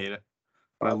guys are gonna hate it,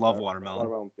 but I love watermelon.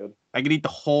 Watermelon's good. I could eat the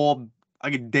whole. I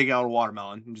could dig out a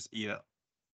watermelon and just eat it.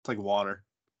 It's like water.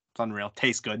 It's unreal.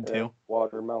 Tastes good too.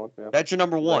 Watermelon. Yeah. That's your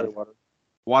number 1.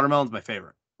 Watermelon's my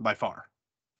favorite by far.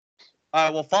 All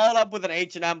right, we'll follow it up with an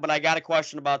H&M, but I got a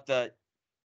question about the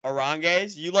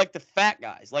oranges. You like the fat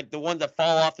guys, like the ones that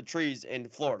fall off the trees in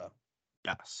Florida.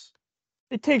 Yes.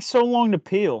 It takes so long to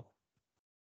peel.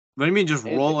 What do you mean? Just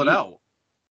roll it out.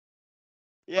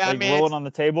 Yeah, like, roll it on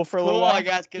the table for a little while. I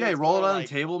guess. Yeah, roll it on the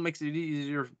table, makes it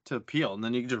easier to peel, and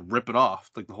then you can just rip it off,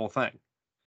 like the whole thing.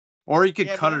 Or you could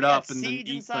cut it up and then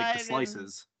eat like the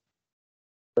slices.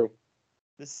 True.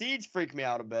 The seeds freak me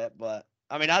out a bit, but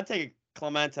I mean, I'd take a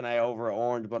clementine over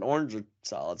orange, but orange are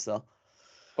solid still.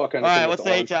 All right, what's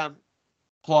the H-M?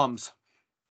 Plums.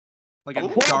 Like a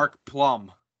dark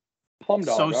plum. Plum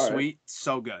dog. So sweet,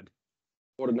 so good.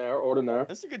 Ordinaire.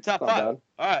 That's a good top 5. All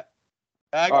right.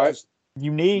 All right.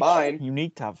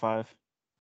 Unique top 5.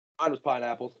 Mine was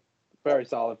pineapples. Very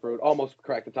solid fruit. Almost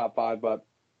cracked the top 5, but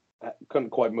couldn't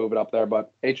quite move it up there.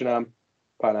 But H&M,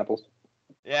 pineapples.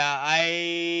 Yeah,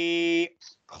 I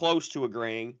close to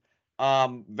agreeing.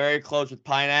 Very close with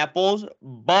pineapples,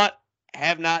 but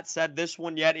have not said this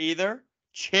one yet either.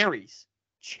 Cherries.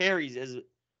 Cherries is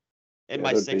in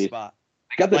my 6th spot.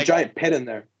 I got the giant pit in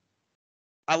there.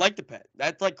 I like the pit.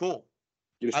 That's like cool.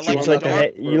 You like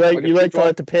to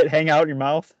let the pit hang out in your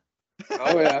mouth?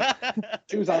 Oh yeah.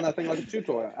 Chews on that thing like a chew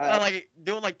toy. I like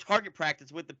doing like target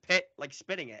practice with the pit, like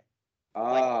spitting it.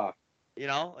 Like, you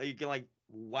know, you can like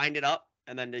wind it up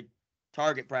and then the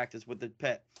target practice with the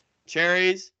pit.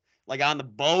 Cherries, like on the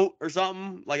boat or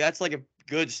something, like that's like a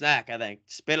good snack, I think.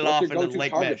 Spit it off into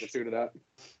Lake Mish.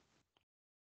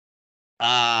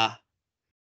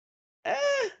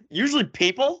 Usually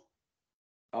people.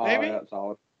 Oh, maybe. Yeah,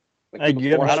 solid. Like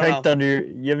you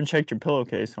haven't checked your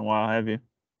pillowcase in a while, have you?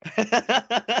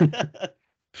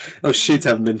 Those sheets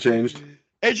haven't been changed.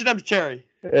 H&M's cherry.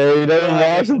 Hey, you didn't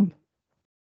wash them?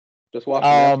 Just washed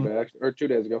them yesterday, actually, or 2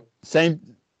 days ago. Same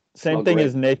thing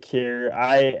as Nick here.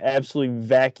 I absolutely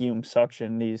vacuum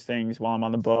suction these things while I'm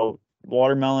on the boat.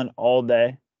 Watermelon all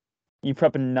day. You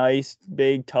prep a nice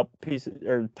big piece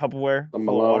or Tupperware full of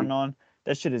watermelon.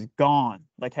 That shit is gone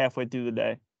like halfway through the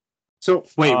day. So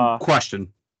wait, question.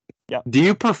 Yeah. Do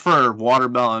you prefer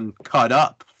watermelon cut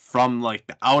up from like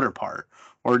the outer part,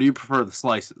 or do you prefer the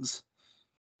slices?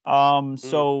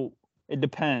 So it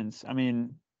depends. I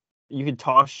mean, you can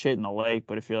toss shit in the lake,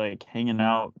 but if you're like hanging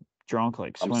out drunk,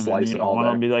 like swimming, you don't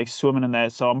want to be like swimming in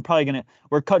that. So I'm probably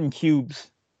we're cutting cubes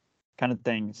kind of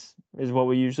things is what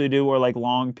we usually do, or like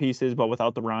long pieces, but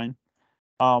without the rind.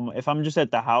 If I'm just at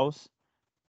the house,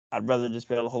 I'd rather just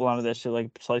be able to hold on to that shit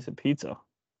like a slice of pizza.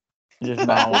 Just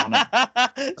gnaw on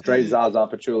it. Straight Zaza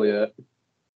patchouli it.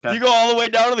 You go all the way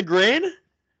down to the green?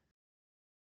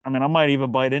 I mean, I might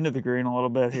even bite into the green a little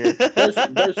bit here.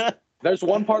 There's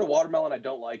one part of watermelon I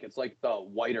don't like. It's like the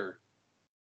whiter.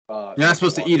 You're not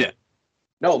supposed to eat it.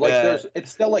 No, like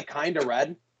it's still like kind of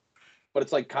red, but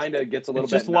it's like kind of gets a little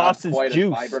bit lost not quite its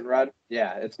juice. As vibrant red.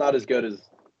 Yeah, it's not as good as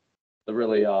the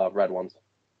really red ones.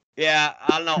 Yeah,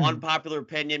 I don't know. Unpopular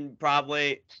opinion,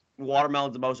 probably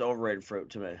watermelon's the most overrated fruit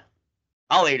to me.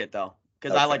 I'll eat it though,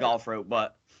 because I like all fruit,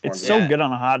 but it's so good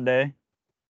on a hot day.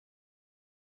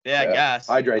 Yeah, I guess.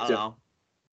 Hydrates you. Know.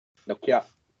 No, yeah.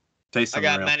 Taste I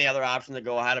got many other options that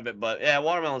go ahead of it, but yeah,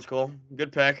 watermelon's cool.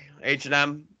 Good pick.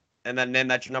 H&M, and then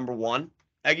that's your number 1.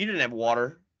 Egg, you didn't have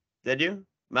water, did you?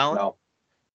 Melon? No.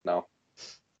 All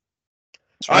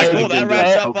right, cool.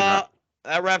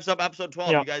 That wraps up episode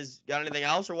 12. Yep. You guys got anything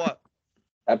else or what?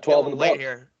 I have 12 in the late book.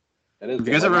 Here. It is. Have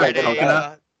you guys ever had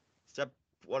coconut?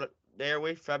 What day are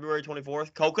we? February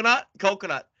 24th. Coconut.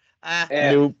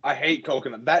 Nope. I hate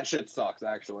coconut. That shit sucks.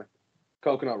 Actually,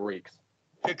 coconut reeks.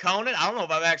 Coconut? I don't know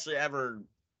if I've actually ever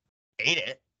ate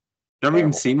it. Never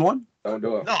even seen one? Don't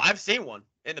do it. No, I've seen one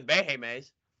in the Behe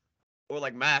Maze or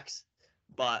like Max,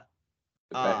 but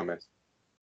I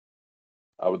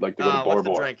would like to go to what's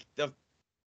the drink? The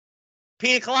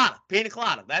pina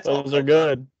colada. That's those are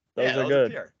good. Those are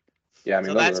good. Pure. Yeah, I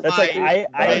mean, so that's like I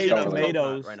hate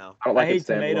tomatoes right now. I hate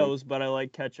tomatoes, but I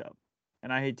like ketchup,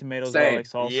 and I hate tomatoes, but I like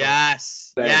salsa.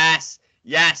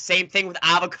 Yes. Same thing with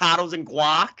avocados and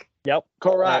guac. Yep.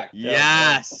 Correct.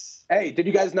 Yes. Hey, did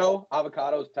you guys know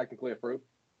avocado is technically a fruit?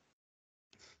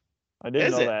 I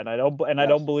didn't know that. I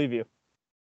don't believe you.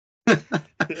 How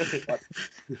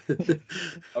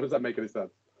does that make any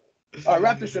sense? All right,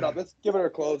 wrap this shit up. Let's give it our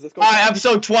close. Let's go. All right,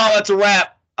 episode 12. That's a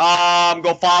wrap.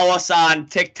 Go follow us on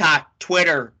TikTok,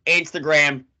 Twitter,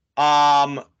 Instagram.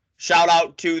 Shout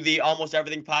out to the Almost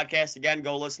Everything podcast. Again,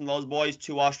 go listen to those boys,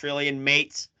 2 Australian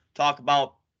mates, talk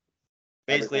about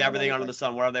basically everything under the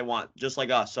sun, whatever they want, just like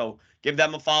us. So give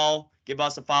them a follow, give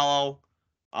us a follow.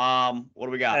 What do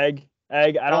we got? Egg.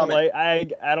 I don't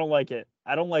like it.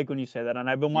 I don't like when you say that, and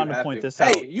I've been wanting to point this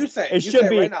out. Hey, you say it should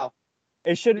be right now.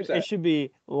 It should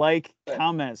be like,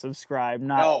 comment, subscribe,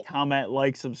 not comment,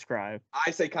 like, subscribe.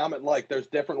 I say comment, like. There's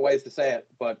different ways to say it,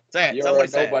 but you're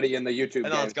nobody in the YouTube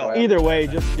game. Let's go. Either way,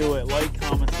 just do it. Like,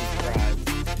 comment, subscribe.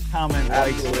 Comment,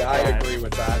 like, subscribe. I agree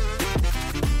with that.